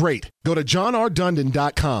taxes? Great. Go to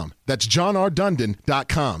johnrdundon.com. That's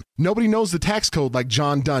johnrdundon.com. Nobody knows the tax code like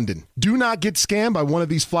John Dundon. Do not get scammed by one of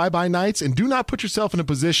these fly-by-nights, and do not put yourself in a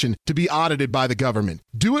position to be audited by the government.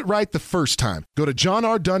 Do it right the first time. Go to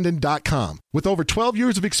johnrdundon.com. With over 12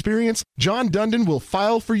 years of experience, John Dundon will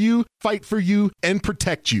file for you, fight for you, and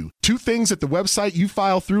protect you. 2 things that the website you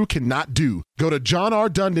file through cannot do. Go to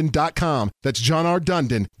johnrdundon.com. That's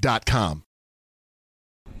johnrdundon.com.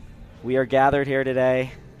 We are gathered here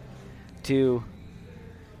today to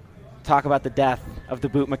talk about the death of the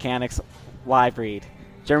Boot Mechanics live read.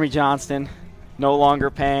 Jeremy Johnston no longer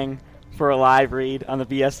paying for a live read on the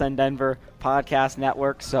BSN Denver podcast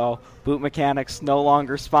network, so Boot Mechanics no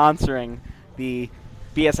longer sponsoring the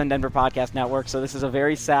BSN Denver podcast network. So this is a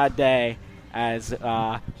very sad day, as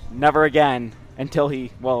never again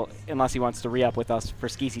unless he wants to re-up with us for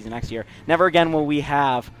ski season next year, never again will we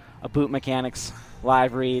have a Boot Mechanics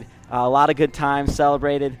live read. A lot of good times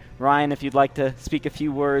celebrated. Ryan, if you'd like to speak a few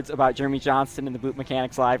words about Jeremy Johnston and the Boot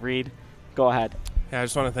Mechanics live read, go ahead. Yeah, I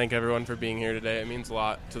just want to thank everyone for being here today. It means a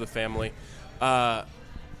lot to the family. The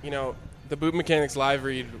Boot Mechanics live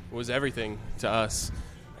read was everything to us.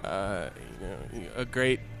 A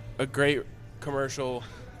great commercial,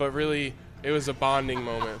 but really it was a bonding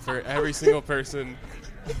moment for every single person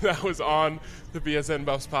that was on the BSN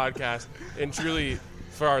Buffs podcast, and truly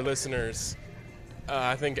for our listeners.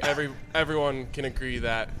 I think everyone can agree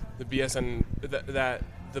that the BSN that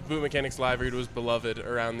the Boot Mechanics live read was beloved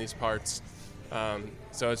around these parts.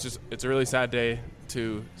 So it's a really sad day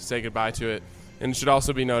to say goodbye to it. And it should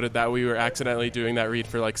also be noted that we were accidentally doing that read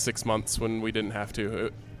for like 6 months when we didn't have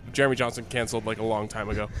to. Jeremy Johnston canceled like a long time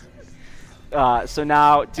ago. So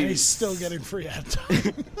now he's still getting free ad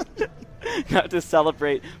time. Now to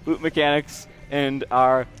celebrate Boot Mechanics and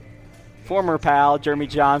our former pal, Jeremy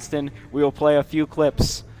Johnston, we will play a few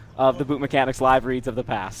clips of the Boot Mechanics live reads of the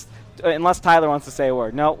past. Unless Tyler wants to say a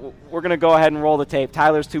word. No, we're going to go ahead and roll the tape.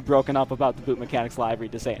 Tyler's too broken up about the Boot Mechanics live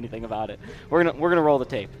read to say anything about it. We're gonna roll the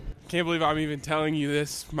tape. Can't believe I'm even telling you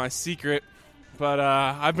this, my secret, but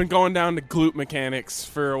I've been going down to glute mechanics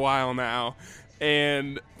for a while now,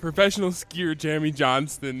 and professional skier Jeremy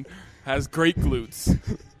Johnston has great glutes.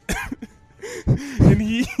 And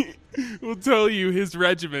he will tell you his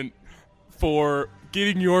regimen for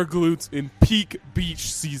getting your glutes in peak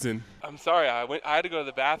beach season. I'm sorry, I had to go to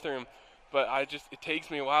the bathroom, but it takes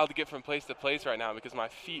me a while to get from place to place right now because my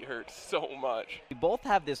feet hurt so much. We both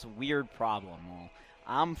have this weird problem.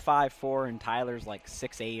 I'm 5'4" and Tyler's like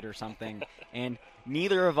 6'8" or something, and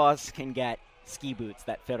neither of us can get ski boots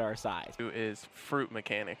that fit our size. Who is Fruit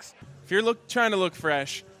Mechanics? If you're trying to look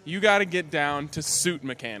fresh, you got to get down to Suit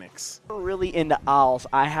Mechanics. If you're really into owls,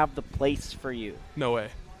 I have the place for you. No way.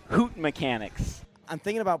 Hoot Mechanics. I'm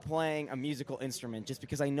thinking about playing a musical instrument just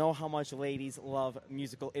because I know how much ladies love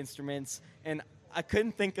musical instruments, and I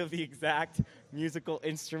couldn't think of the exact musical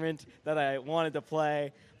instrument that I wanted to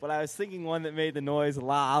play, but I was thinking one that made the noise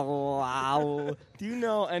la la. Do you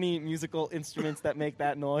know any musical instruments that make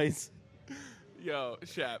that noise? Yo,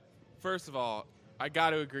 Shep, first of all, I got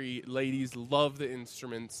to agree, ladies love the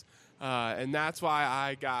instruments, and that's why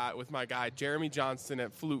I got with my guy Jeremy Johnston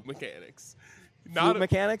at Flute Mechanics. Flute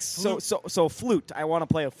Mechanics? Flute. So flute. I want to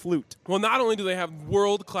play a flute. Well, not only do they have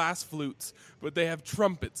world-class flutes, but they have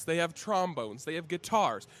trumpets, they have trombones, they have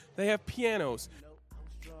guitars, they have pianos.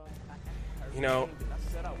 You know,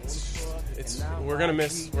 we're gonna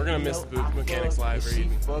miss the Boot Mechanics live read.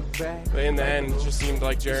 But in the end, it just seemed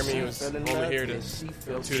like Jeremy was only here to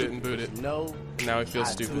toot it and boot it. And now he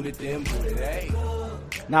feels stupid.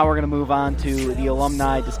 Now we're going to move on to the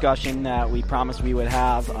alumni discussion that we promised we would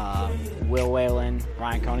have. Will Whalen,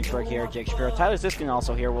 Ryan Koenigsberg here, Jake Shapiro. Tyler Ziskin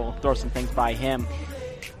also here. We'll throw some things by him.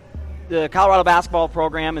 The Colorado basketball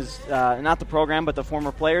program is, not the program, but the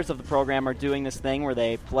former players of the program are doing this thing where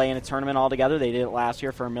they play in a tournament all together. They did it last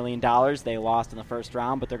year for $1 million. They lost in the first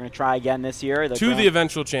round, but they're going to try again this year. The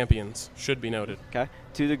eventual champions, should be noted. Okay.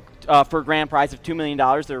 For a grand prize of $2 million,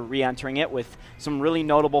 they're re-entering it with some really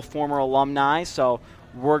notable former alumni. So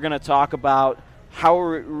we're going to talk about how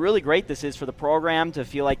really great this is for the program to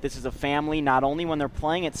feel like this is a family, not only when they're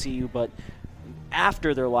playing at CU, but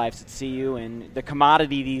after their lives at CU, and the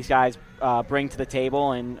commodity these guys bring to the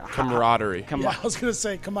table, and camaraderie. I was going to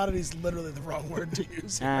say commodity is literally the wrong word to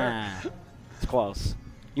use here. It's close.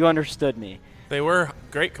 You understood me. They were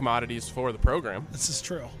great commodities for the program. This is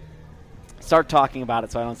true. Start talking about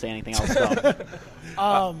it so I don't say anything else.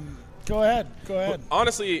 Go ahead.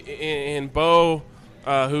 Honestly, and Bo,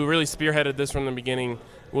 who really spearheaded this from the beginning,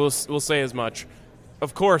 will say as much.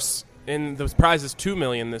 Of course, and the prize is $2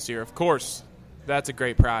 million this year. Of course, that's a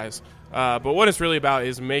great prize. But what it's really about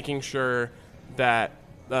is making sure that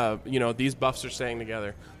these Buffs are staying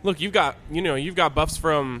together. Look, you've got Buffs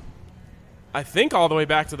from, I think, all the way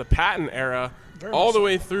back to the Patton era, all the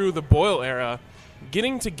way through the Boyle era,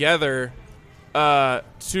 getting together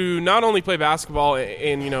to not only play basketball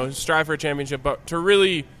and strive for a championship, but to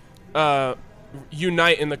really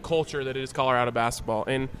unite in the culture that is Colorado basketball.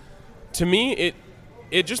 And to me,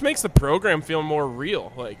 it just makes the program feel more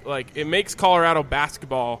real. Like it makes Colorado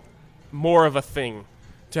basketball more of a thing,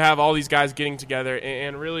 to have all these guys getting together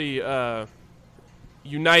and really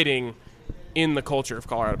uniting in the culture of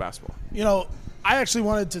Colorado basketball. I actually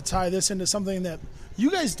wanted to tie this into something that you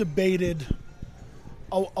guys debated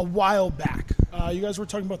a while back. You guys were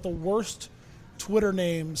talking about the worst Twitter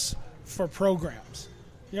names for programs.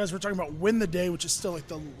 You guys were talking about Win the Day, which is still like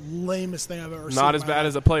the lamest thing I've ever seen. Not as bad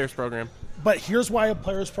as a players program. But here's why a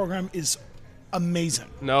players program is amazing.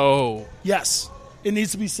 No. Yes, it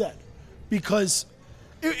needs to be said. Because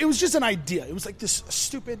it was just an idea. It was like this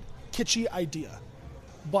stupid, kitschy idea.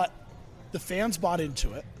 But the fans bought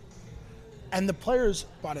into it, and the players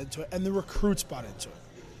bought into it, and the recruits bought into it.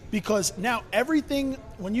 Because now everything,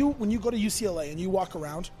 when you go to UCLA and you walk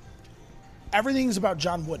around, everything's about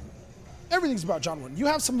John Wooden. Everything's about John Wooden. You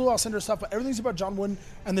have some Lou Alcindor stuff, but everything's about John Wooden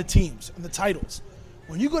and the teams and the titles.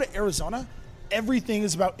 When you go to Arizona, everything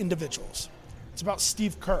is about individuals. It's about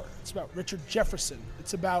Steve Kerr. It's about Richard Jefferson.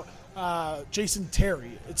 It's about Jason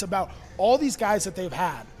Terry. It's about all these guys that they've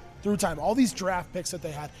had through time, all these draft picks that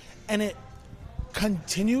they had. And it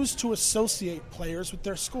continues to associate players with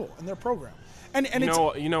their school and their program. And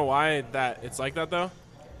you know why that it's like that, though?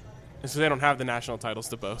 It's because they don't have the national titles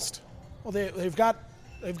to boast. Well, they've got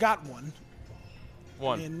one.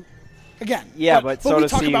 One. I mean, again. Yeah, but so we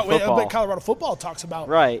does talk CU about football. But Colorado football talks about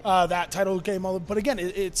that title game. But again,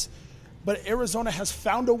 but Arizona has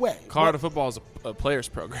found a way. Colorado football is a players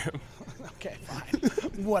program. Okay,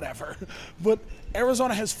 fine. Whatever. But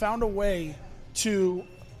Arizona has found a way to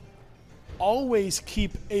always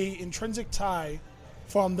keep a intrinsic tie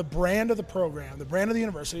from the brand of the program, the brand of the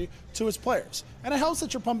university, to its players. And it helps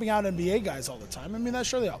that you're pumping out NBA guys all the time. I mean, that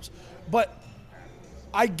surely helps. But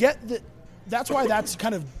I get that. That's why that's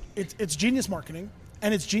kind of it's genius marketing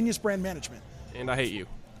and it's genius brand management. And I hate you.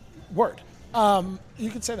 Word. You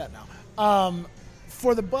can say that now.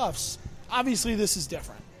 For the Buffs, obviously this is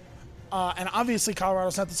different. And obviously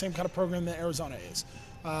Colorado's not the same kind of program that Arizona is.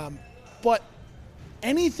 But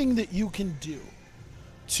anything that you can do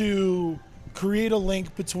to create a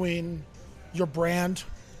link between your brand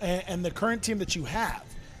and the current team that you have,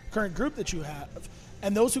 current group that you have,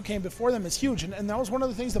 and those who came before them is huge. And that was one of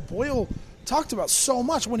the things that Boyle talked about so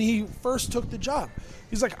much when he first took the job.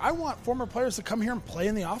 He's like, I want former players to come here and play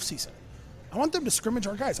in the offseason. I want them to scrimmage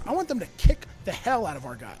our guys. I want them to kick the hell out of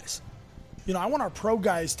our guys. I want our pro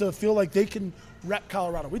guys to feel like they can rep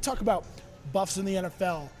Colorado. We talk about Buffs in the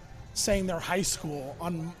NFL saying their high school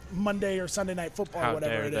on Monday or Sunday Night Football, How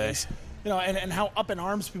whatever dare it they. is. And how up in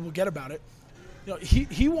arms people get about it.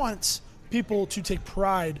 He wants people to take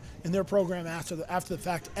pride in their program after the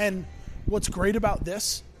fact. And what's great about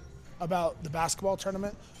this, about the basketball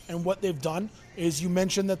tournament and what they've done, is you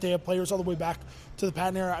mentioned that they have players all the way back to the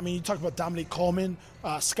Patton era. I mean, you talk about Dominique Coleman,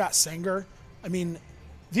 Scott Sanger. I mean,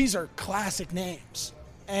 these are classic names,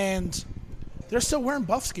 and they're still wearing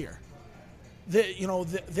Buffs gear.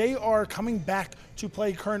 They are coming back to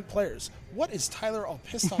play current players. What is Tyler all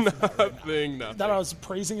pissed off about right now? Nothing. That I was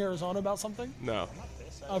praising Arizona about something? No.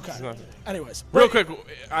 Okay. Anyways. Real quick,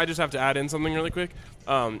 I just have to add in something really quick.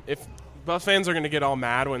 If Buff fans are going to get all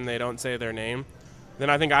mad when they don't say their name, then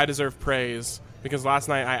I think I deserve praise, because last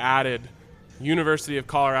night I added University of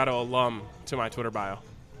Colorado alum to my Twitter bio.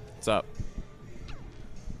 What's up?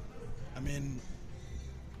 I mean,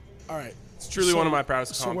 all right. It's truly one of my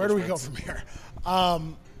proudest accomplishments. So where do we go from here?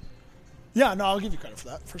 Yeah, no, I'll give you credit for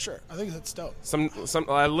that, for sure. I think that's dope.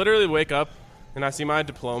 I literally wake up and I see my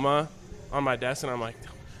diploma on my desk, and I'm like,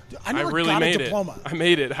 I never really got made a diploma. it. I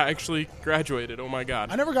made it. I actually graduated. Oh my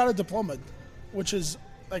God. I never got a diploma, which is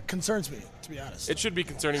concerns me, to be honest. It should be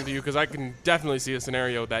concerning to you, because I can definitely see a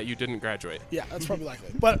scenario that you didn't graduate. Yeah, that's probably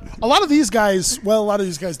likely. But a lot of these guys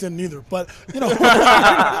didn't either. But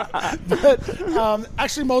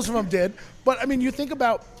actually most of them did. But I mean, you think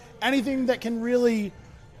about anything that can really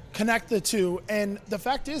connect the two, and the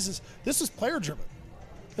fact is this is player driven.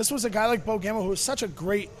 This was a guy like Bo Gamble, who was such a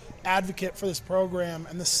great advocate for this program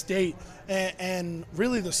and the state and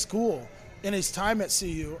really the school in his time at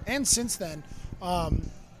CU and since then.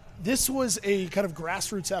 This was a kind of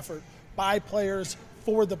grassroots effort by players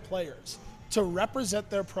for the players to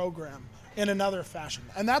represent their program in another fashion.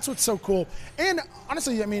 And that's what's so cool. And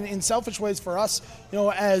honestly, I mean, in selfish ways for us,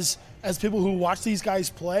 as as people who watch these guys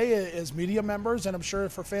play, as media members, and I'm sure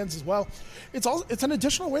for fans as well, it's an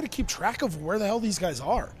additional way to keep track of where the hell these guys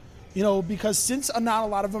are. Because since not a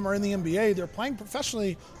lot of them are in the NBA, they're playing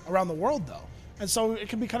professionally around the world, though. And so it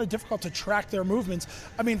can be kind of difficult to track their movements.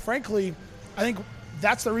 I mean, frankly, I think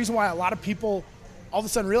that's the reason why a lot of people all of a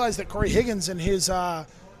sudden realize that Corey Higgins and his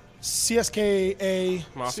CSKA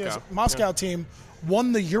Moscow team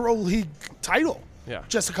won the EuroLeague title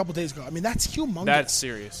just a couple days ago. I mean, that's humongous. That's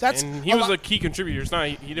serious. And he was a key contributor. It's not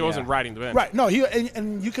he wasn't riding the bench. Right. No,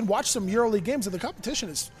 and you can watch some EuroLeague games, and the competition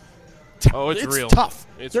is it's real. Tough.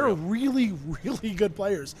 They're real. really, really good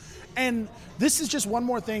players. And this is just one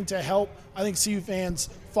more thing to help, I think, CU fans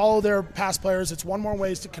follow their past players. It's one more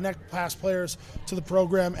ways to connect past players to the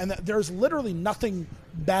program. And there's literally nothing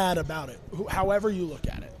bad about it, however you look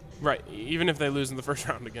at it. Right. Even if they lose in the first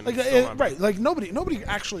round again. Right. Like, nobody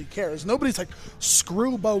actually cares. Nobody's like,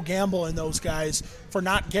 screw Bo Gamble and those guys for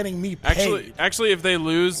not getting me paid. Actually, if they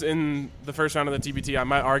lose in the first round of the TBT, I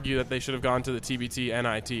might argue that they should have gone to the TBT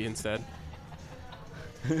NIT instead.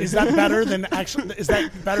 Is that better than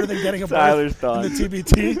getting a berth in the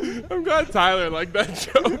TBT? I'm glad Tyler liked that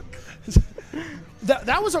joke.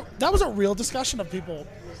 That was a real discussion of people.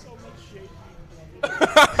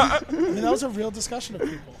 I mean, that was a real discussion of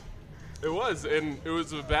people. It was, and it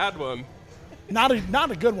was a bad one. Not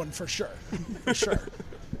a good one for sure. For sure.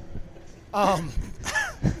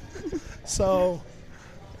 So,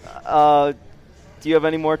 do you have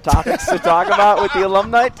any more topics to talk about with the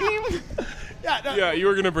alumni team? Yeah, you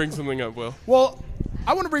were going to bring something up, Will. Well,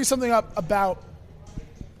 I want to bring something up about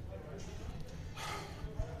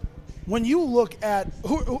when you look at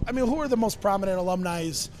who are the most prominent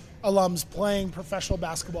alums playing professional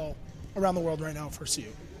basketball around the world right now for CU?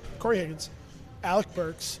 Corey Higgins, Alec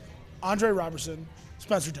Burks, Andre Robertson,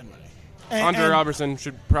 Spencer Dinwiddie. Andre Robertson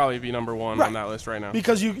should probably be number one on that list right now.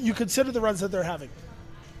 Because you consider the runs that they're having.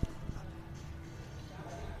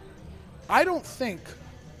 I don't think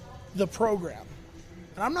the program,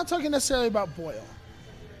 and I'm not talking necessarily about Boyle,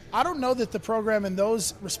 I don't know that the program and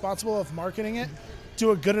those responsible of marketing it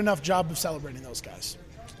do a good enough job of celebrating those guys.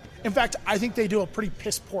 In fact, I think they do a pretty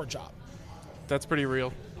piss-poor job. That's pretty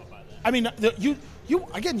real. I mean, you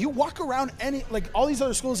walk around all these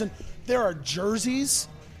other schools, and there are jerseys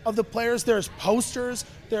of the players. There's posters.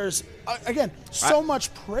 There's, so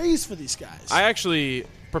much praise for these guys. I actually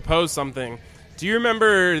proposed something. Do you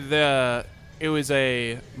remember it was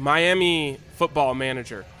a Miami football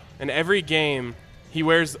manager, and every game he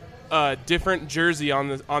wears a different jersey on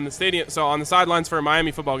the stadium. So on the sidelines for a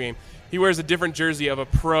Miami football game, he wears a different jersey of a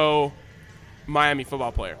pro Miami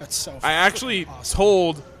football player. That's so I actually awesome.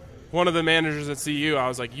 Told one of the managers at CU, I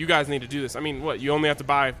was like, you guys need to do this. I mean, you only have to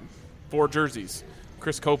buy 4 jerseys.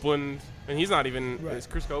 Chris Copeland, and he's not even is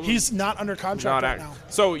Chris Copeland? He's not under contract right now.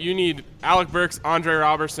 So you need Alec Burks, Andre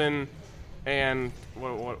Robertson, and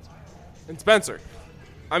and Spencer.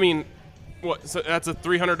 I mean, so that's a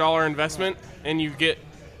 $300 investment, and you get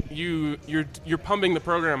you're pumping the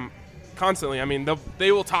program constantly. I mean,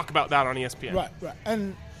 they will talk about that on ESPN. Right.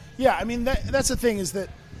 And yeah, I mean that's the thing is that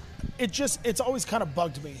it's always kind of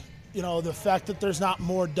bugged me, the fact that there's not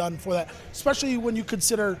more done for that, especially when you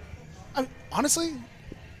consider, honestly,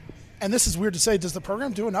 and this is weird to say, does the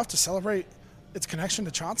program do enough to celebrate its connection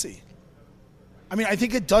to Chauncey? I mean, I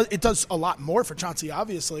think it does. It does a lot more for Chauncey,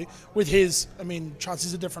 obviously, with his. I mean,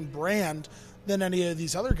 Chauncey's a different brand than any of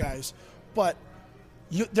these other guys, but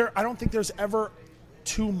I don't think there's ever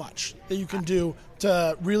too much that you can do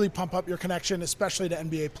to really pump up your connection, especially to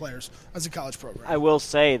NBA players as a college program. I will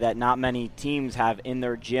say that not many teams have in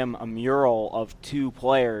their gym a mural of 2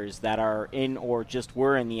 players that are in or just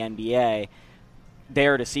were in the NBA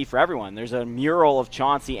there to see for everyone. There's a mural of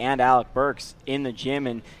Chauncey and Alec Burks in the gym,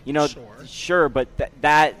 and sure, but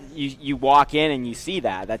that you walk in and you see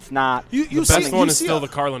that. That's not the best one is still the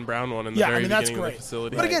Carlin Brown one in the very that's beginning great. of the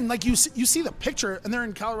facility. But again, you see the picture, and they're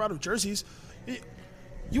in Colorado jerseys.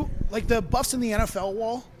 You like the buffs in the NFL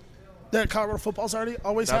wall that Colorado football's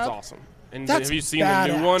always had. That's awesome. And have you seen the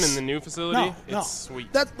new one in the new facility? No, it's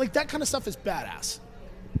sweet. That kind of stuff is badass.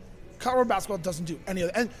 Colorado basketball doesn't do any of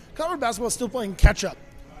that. And Colorado basketball is still playing catch-up.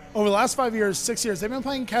 Over the last 5 years, 6 years, they've been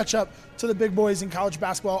playing catch-up to the big boys in college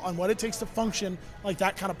basketball on what it takes to function like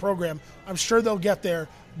that kind of program. I'm sure they'll get there,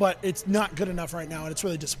 but it's not good enough right now, and it's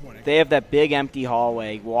really disappointing. They have that big empty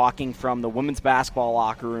hallway walking from the women's basketball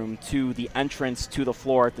locker room to the entrance to the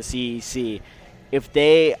floor at the CEC.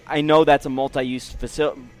 I know that's a multi-use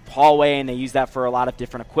hallway, and they use that for a lot of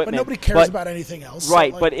different equipment. But nobody cares about anything else.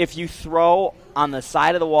 Right, but if you throw on the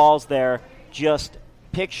side of the walls there just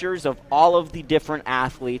pictures of all of the different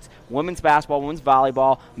athletes, women's basketball, women's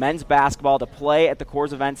volleyball, men's basketball, to play at the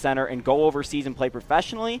Coors Event Center and go overseas and play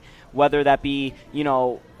professionally, whether that be,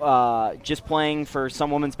 just playing for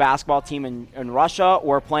some women's basketball team in Russia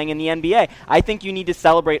or playing in the NBA. I think you need to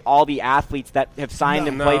celebrate all the athletes that have signed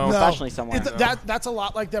and played professionally somewhere. That's a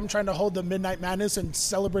lot like them trying to hold the Midnight Madness and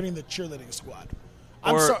celebrating the cheerleading squad.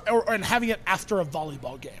 And having it after a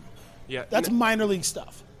volleyball game. Yeah, that's minor league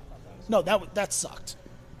stuff. No, that sucked.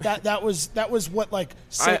 That was what like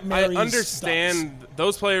St. Mary's I understand does.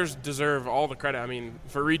 Those players deserve all the credit. I mean,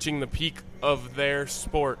 for reaching the peak of their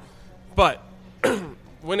sport. But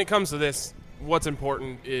when it comes to this, what's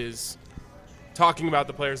important is talking about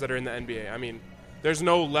the players that are in the NBA. I mean, there's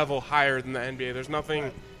no level higher than the NBA. There's nothing.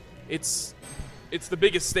 Right. It's the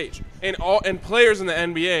biggest stage, and players in the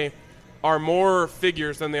NBA are more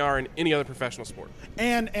figures than they are in any other professional sport.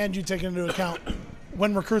 And you take into account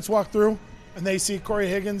when recruits walk through and they see Corey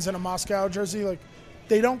Higgins in a Moscow jersey, like,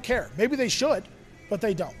 they don't care. Maybe they should, but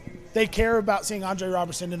they don't. They care about seeing Andre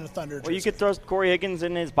Robertson in a Thunder jersey. Well, you could throw Corey Higgins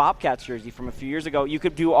in his Bobcats jersey from a few years ago. You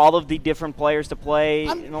could do all of the different players to play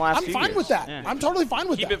in the last few years. I'm fine with that. Yeah. I'm totally fine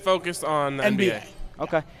with that. Keep it focused on the NBA.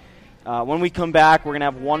 Okay. When we come back, we're going to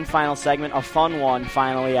have one final segment, a fun one,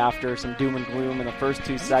 finally, after some doom and gloom in the first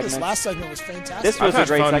two segments. This last segment was fantastic. This was a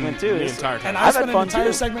great segment, too. The entire time. And I spent an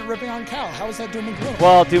entire segment ripping on Cal. How was that doom and gloom?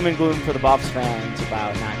 Well, doom and gloom for the Buffs fans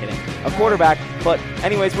about not getting a quarterback. But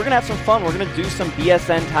anyways, we're going to have some fun. We're going to do some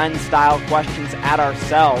BSN 10-style questions at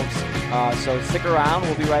ourselves. So stick around.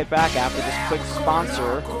 We'll be right back after this quick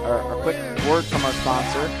sponsor, or a quick word from our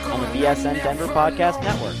sponsor on the BSN Denver Podcast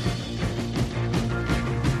Network.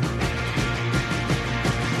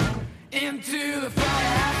 Into the fire,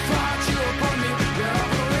 I thought you were me.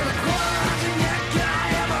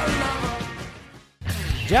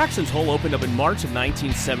 Jackson's Hole opened up in March of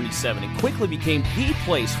 1977 and quickly became the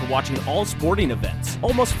place for watching all sporting events.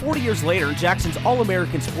 Almost 40 years later, Jackson's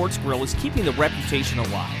All-American Sports Grill is keeping the reputation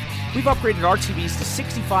alive. We've upgraded our TVs to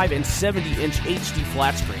 65 and 70-inch HD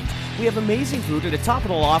flat screens. We have amazing food, and to top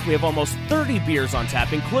it all off, we have almost 30 beers on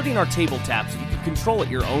tap, including our table taps, so you can control at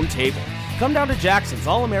your own table. Come down to Jackson's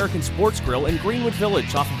All-American Sports Grill in Greenwood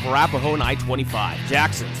Village off of Arapahoe and I-25.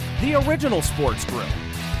 Jackson's, the original sports grill.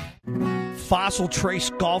 Fossil Trace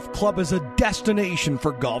Golf Club is a destination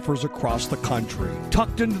for golfers across the country.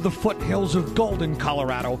 Tucked into the foothills of Golden,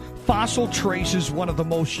 Colorado, Fossil Trace is one of the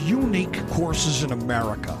most unique courses in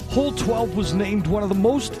America. Hole 12 was named one of the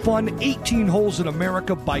most fun 18 holes in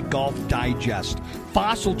America by Golf Digest.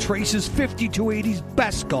 Fossil Trace is 5280's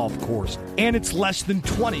best golf course, and it's less than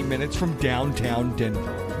 20 minutes from downtown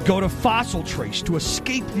Denver. Go to Fossil Trace to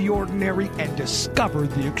escape the ordinary and discover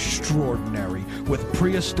the extraordinary with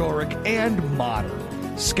prehistoric and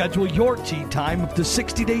modern. Schedule your tee time up to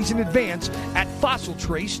 60 days in advance at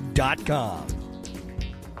fossiltrace.com.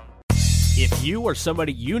 If you or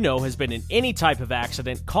somebody you know has been in any type of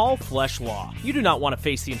accident, call Flesh Law. You do not want to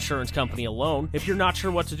face the insurance company alone. If you're not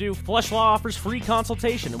sure what to do, Flesh Law offers free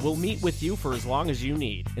consultation and will meet with you for as long as you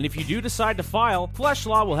need. And if you do decide to file, Flesh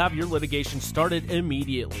Law will have your litigation started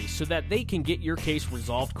immediately so that they can get your case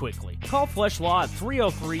resolved quickly. Call Flesh Law at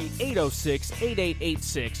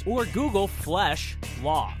 303-806-8886 or Google Flesh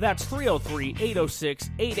Law. That's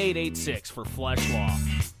 303-806-8886 for Flesh Law.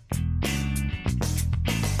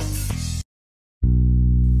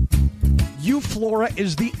 Euflora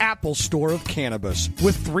is the Apple Store of cannabis.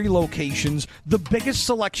 With 3 locations, the biggest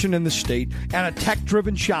selection in the state, and a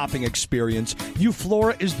tech-driven shopping experience,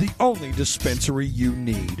 Euflora is the only dispensary you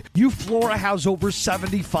need. Euflora has over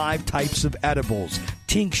 75 types of edibles,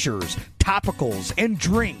 tinctures, topicals, and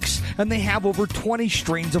drinks, and they have over 20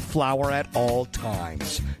 strains of flower at all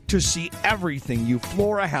times. To see everything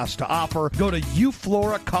Euflora has to offer, go to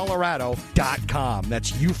eufloracolorado.com.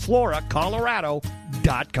 That's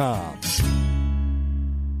eufloracolorado.com.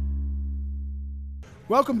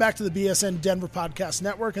 Welcome back to the BSN Denver Podcast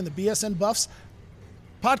Network and the BSN Buffs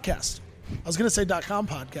podcast. I was going to say .com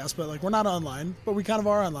podcast, but we're not online, but we kind of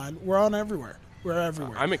are online. We're on everywhere. We're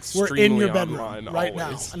everywhere. I'm extremely We're in your bedroom right always.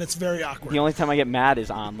 now, and it's very awkward. The only time I get mad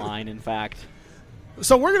is online, in fact.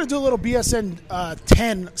 So we're going to do a little BSN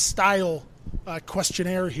 10 style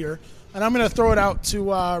questionnaire here, and I'm going to throw it out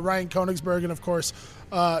to Ryan Konigsberg and, of course,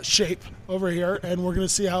 Shape over here, and we're going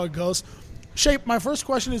to see how it goes. Shape, my first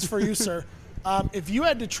question is for you, sir. If you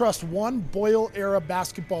had to trust one Boyle-era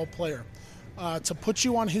basketball player to put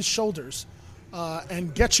you on his shoulders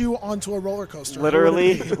and get you onto a roller coaster.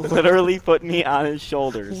 Literally put me on his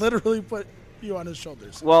shoulders. Literally put you on his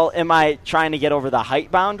shoulders. Well, am I trying to get over the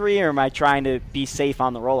height boundary, or am I trying to be safe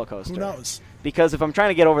on the roller coaster? Who knows? Because if I'm trying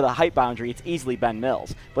to get over the height boundary, it's easily Ben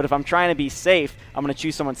Mills. But if I'm trying to be safe, I'm going to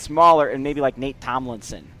choose someone smaller and maybe like Nate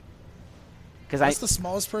Tomlinson. That's the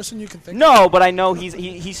smallest person you can think of? No, but I know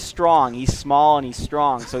he's strong. He's small and he's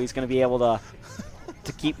strong, so he's going to be able to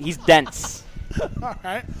keep – he's dense. All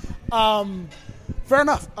right. Fair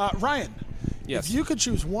enough. Ryan, yes. If you could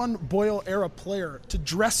choose one Boyle-era player to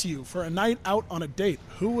dress you for a night out on a date,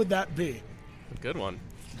 who would that be? Good one.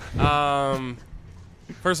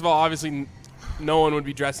 First of all, obviously – no one would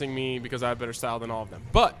be dressing me because I have better style than all of them.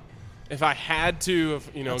 But if I had to,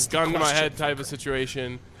 gun to my head type of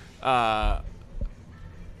situation, I'm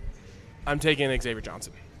taking Xavier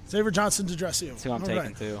Johnson. Xavier Johnson to dress you. That's who I'm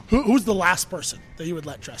taking too. Who's the last person that you would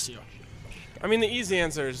let dress you? I mean, the easy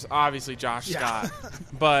answer is obviously Josh Scott.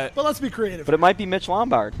 But let's be creative. But it might be Mitch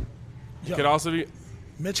Lombard. It could also be.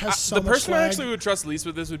 Mitch has so the much person swag. I actually would trust least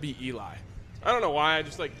with this would be Eli. I don't know why.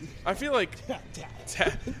 I feel like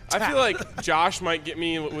Josh might get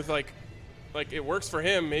me with like it works for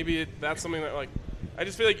him. Maybe that's something that I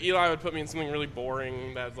just feel like Eli would put me in something really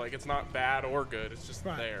boring that's like it's not bad or good. It's just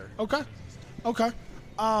there. Okay.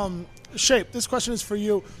 Shape, this question is for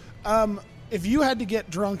you. If you had to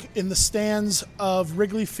get drunk in the stands of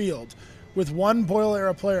Wrigley Field with one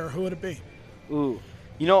Boyle-era player, who would it be? Ooh.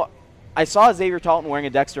 I saw Xavier Talton wearing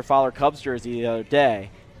a Dexter Fowler Cubs jersey the other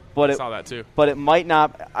day. I saw that too. But it might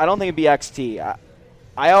not. I don't think it'd be XT.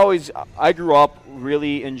 I grew up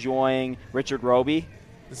really enjoying Richard Roby.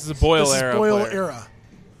 This is a Boyle era. Boyle era.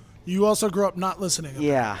 You also grew up not listening.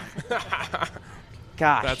 Yeah.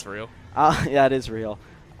 Gosh. That's real. Yeah, it is real.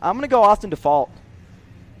 I'm gonna go Austin Default.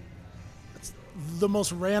 That's the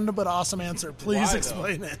most random but awesome answer. Please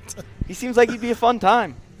explain it. He seems like he'd be a fun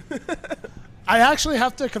time. I actually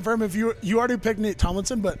have to confirm if you already picked Nate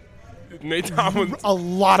Tomlinson, but. Nate Tomlinson. A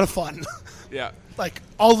lot of fun. Yeah. Like,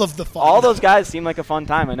 all of the fun. All those guys seem like a fun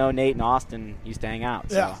time. I know Nate and Austin used to hang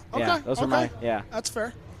out. So, yeah. Okay. Those were my. That's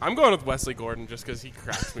fair. I'm going with Wesley Gordon just because he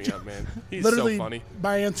cracks me up, man. He's Literally so funny.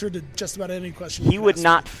 My answer to just about any question. He would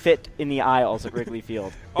not fit in the aisles at Wrigley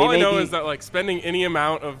Field. All I know is that, spending any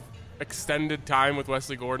amount of extended time with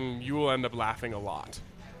Wesley Gordon, you will end up laughing a lot.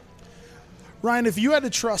 Ryan, if you had to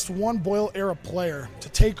trust one Boyle-era player to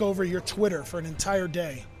take over your Twitter for an entire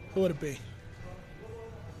day, who would it be?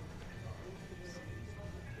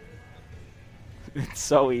 It's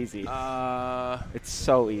so easy. It's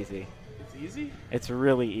so easy. It's easy? It's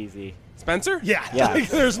really easy. Spencer? Yeah.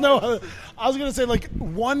 There's no other. I was going to say,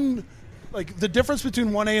 the difference between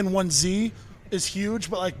 1A and 1Z is huge,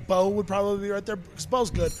 but, Bo would probably be right there because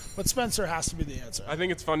Bo's good, but Spencer has to be the answer. I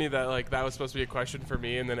think it's funny that, that was supposed to be a question for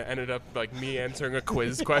me, and then it ended up, me answering a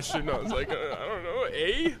quiz question. I was like, I don't know,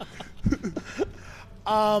 A?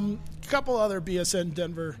 Couple other BSN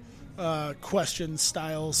Denver questions,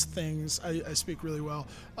 styles, things. I speak really well.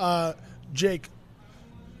 Jake,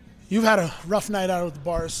 you've had a rough night out at the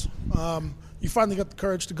bars. You finally got the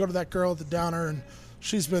courage to go to that girl at the Downer, and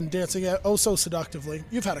she's been dancing so seductively.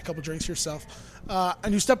 You've had a couple drinks yourself.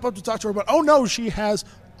 And you step up to talk to her about, oh, no, she has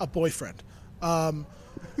a boyfriend.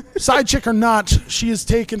 Side chick or not, she is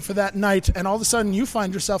taken for that night, and all of a sudden you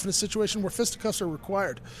find yourself in a situation where fisticuffs are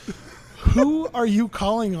required. Who are you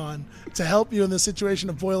calling on to help you in this situation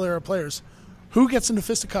of Boyle-era players? Who gets into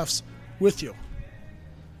fisticuffs with you?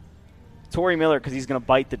 Torrey Miller, because he's going to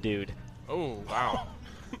bite the dude. Oh, wow.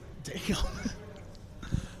 Damn.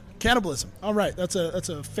 Cannibalism. All right, that's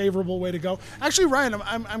a favorable way to go. Actually, Ryan,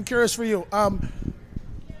 I'm curious for you.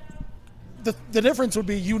 The difference would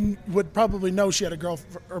be you would probably know she had a girl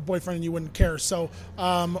or boyfriend and you wouldn't care. So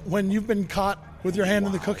when you've been caught with your hand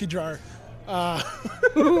in the cookie jar,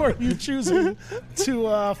 who are you choosing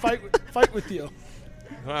to fight with you?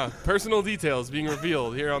 Wow, personal details being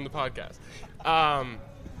revealed here on the podcast.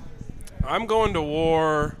 I'm going to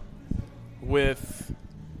war with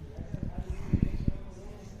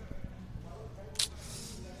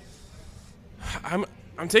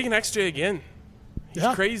I'm taking XJ again. He's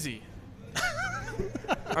crazy.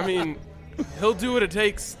 I mean, he'll do what it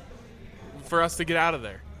takes for us to get out of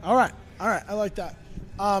there. All right. I like that.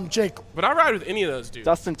 Jake. But I ride with any of those dudes.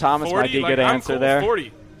 Dustin Thomas 40, might be a good answer I'm cool there. With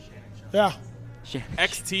 40. Yeah.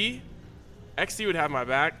 XT would have my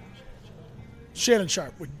back. Shannon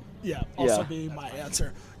Sharp would, also be my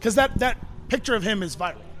answer. Because that picture of him is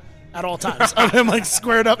viral at all times. Of him,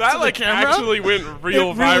 squared up that, to the camera. actually went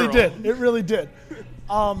real viral. It really did.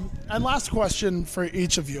 And last question for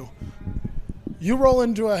each of you. You roll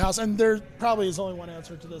into a house, and there probably is only one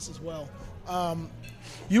answer to this as well.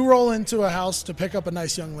 You roll into a house to pick up a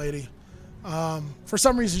nice young lady. For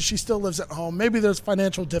some reason, she still lives at home. Maybe there's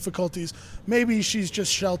financial difficulties. Maybe she's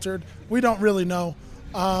just sheltered. We don't really know.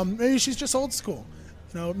 Maybe she's just old school.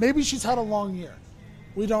 Maybe she's had a long year.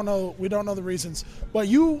 We don't know the reasons. But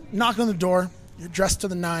you knock on the door. You're dressed to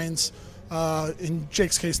the nines. In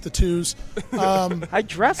Jake's case, the twos. I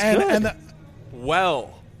dress good.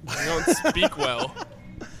 Well. You don't speak well.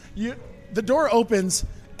 The door opens,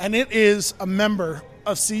 and it is a member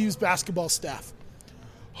of CU's basketball staff.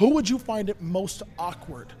 Who would you find it most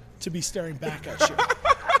awkward to be staring back at you?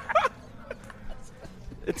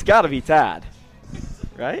 It's got to be Tad,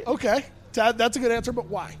 right? Okay. Tad, that's a good answer, but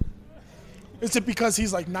why? Is it because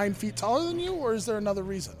he's like 9 feet taller than you, or is there another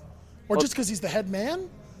reason? Or just because he's the head man?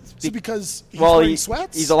 Is it because he's wearing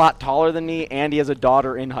sweats? He's a lot taller than me, and he has a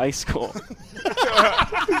daughter in high school.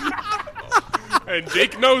 And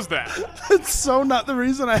Jake knows that. It's so not the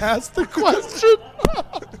reason I asked the question.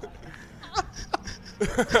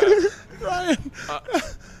 Ryan.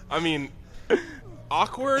 I mean,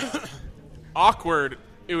 awkward,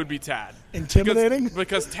 it would be Tad. Intimidating?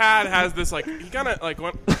 Because Tad has this, like, he kind of, like,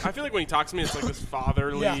 I feel like when he talks to me, it's like this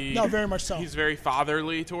fatherly. Yeah, no, very much so. He's very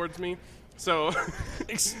fatherly towards me. So.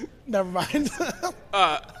 Never mind.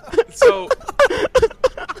 So.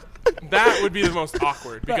 That would be the most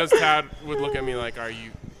awkward because Tad would look at me like, "Are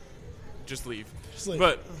you just leave?"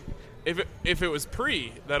 But if it was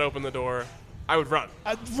Pre that opened the door, I would run.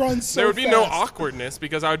 I'd run so There would be fast. no awkwardness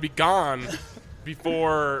because I would be gone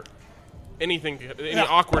before any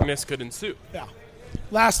awkwardness could ensue. Yeah.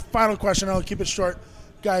 Last final question. I'll keep it short,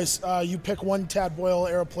 guys. You pick one Tad Boyle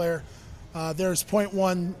era player. There's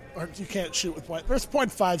 0.1, or you can't shoot with point. There's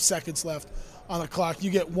 0.5 seconds left on the clock.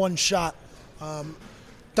 You get one shot.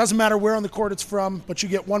 Doesn't matter where on the court it's from, but you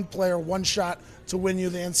get one player, one shot to win you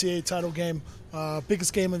the NCAA title game.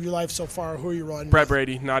 Biggest game of your life so far. Who are you running? Brett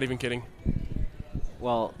Brady, not even kidding.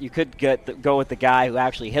 Well, you could go with the guy who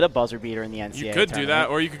actually hit a buzzer beater in the NCAA You could tournament. do that,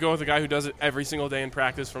 or you could go with the guy who does it every single day in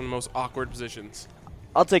practice from the most awkward positions.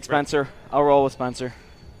 I'll take Spencer. I'll roll with Spencer.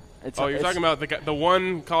 You're talking about the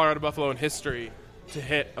one Colorado Buffalo in history to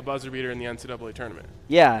hit a buzzer beater in the NCAA tournament.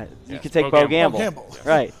 Yeah, you could take Bo Gamble.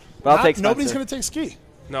 Right. But I'll take Spencer. Nobody's going to take Ski.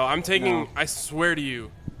 No, I'm taking, No. I swear to you,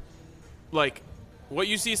 like, what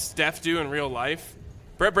you see Steph do in real life,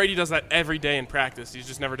 Brett Brady does that every day in practice. He's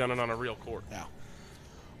just never done it on a real court. Yeah.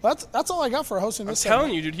 Well, that's all I got for hosting this. I'm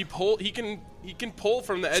telling you, dude, he can pull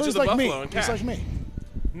from the edge of the like Buffalo me. and He's catch. like me.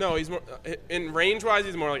 No, he's more, in range-wise,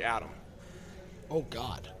 he's more like Adam. Oh,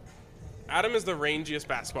 God. Adam is the rangiest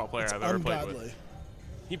basketball player I've ever played ungodly.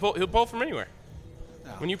 with. He'll pull from anywhere.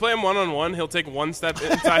 No. When you play him one-on-one, he'll take one step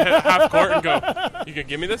inside half court and go, "You can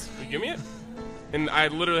give me this? You give me it?" And I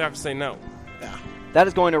literally have to say no. Yeah. That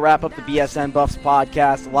is going to wrap up the BSN Buffs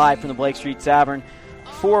podcast live from the Blake Street Tavern.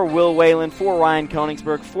 For Will Whalen, for Ryan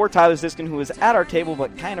Koenigsberg, for Tyler Ziskin, who was at our table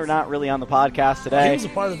but kind of not really on the podcast today. He was a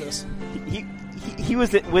part of this. He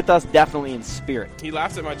was with us definitely in spirit. He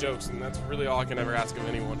laughs at my jokes, and that's really all I can ever ask of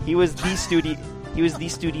anyone. He was the studio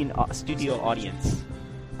audience.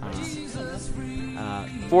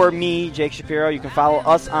 For me, Jake Shapiro, you can follow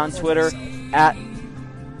us on Twitter at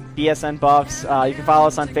BSN Buffs. You can follow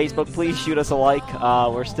us on Facebook. Please shoot us a like.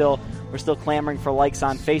 We're still clamoring for likes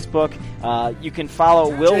on Facebook. You can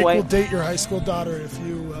follow Will Jake Whalen. will date your high school daughter if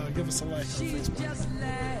you give us a like on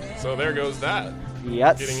Facebook. So there goes that.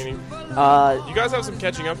 Yes. You guys have some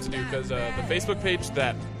catching up to do because the Facebook page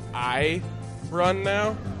that I run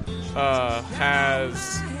now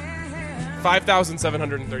has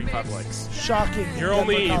 5,735 likes. Shocking. You're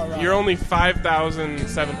only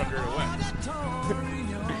 5,700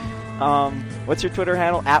 away. What's your Twitter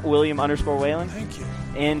handle? At William_Whalen. Thank you.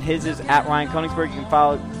 And his is at Ryan Koenigsberg. You can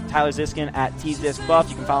follow Tyler Ziskin at TZisBuff.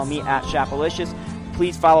 You can follow me at Shapalicious.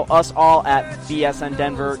 Please follow us all at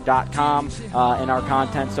bsndenver.com and our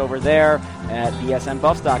content's over there at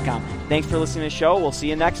bsnbuffs.com. Thanks for listening to the show. We'll see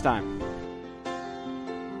you next time.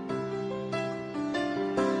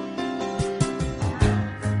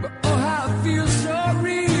 Oh, how it feels so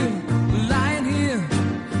real, lying here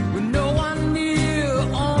with no one near,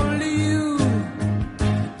 only you.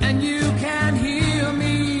 And you can hear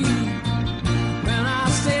me when I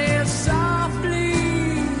say it softly,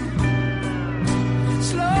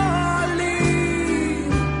 slowly.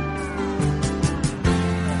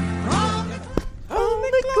 Hold me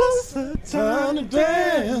closer, tiny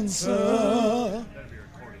dancer.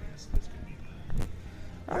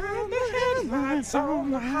 Around the headlights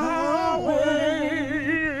on the highway.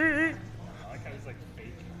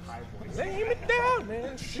 Lay me down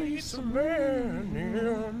and she's a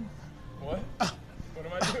man. What? What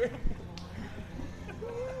am I doing?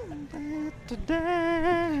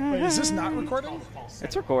 Wait, is this not recording?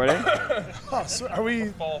 It's recording. Oh, so are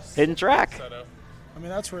we? Hidden track. I mean,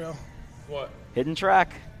 that's real. What? Hidden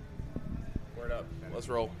track. Word up. Let's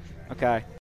roll. Okay.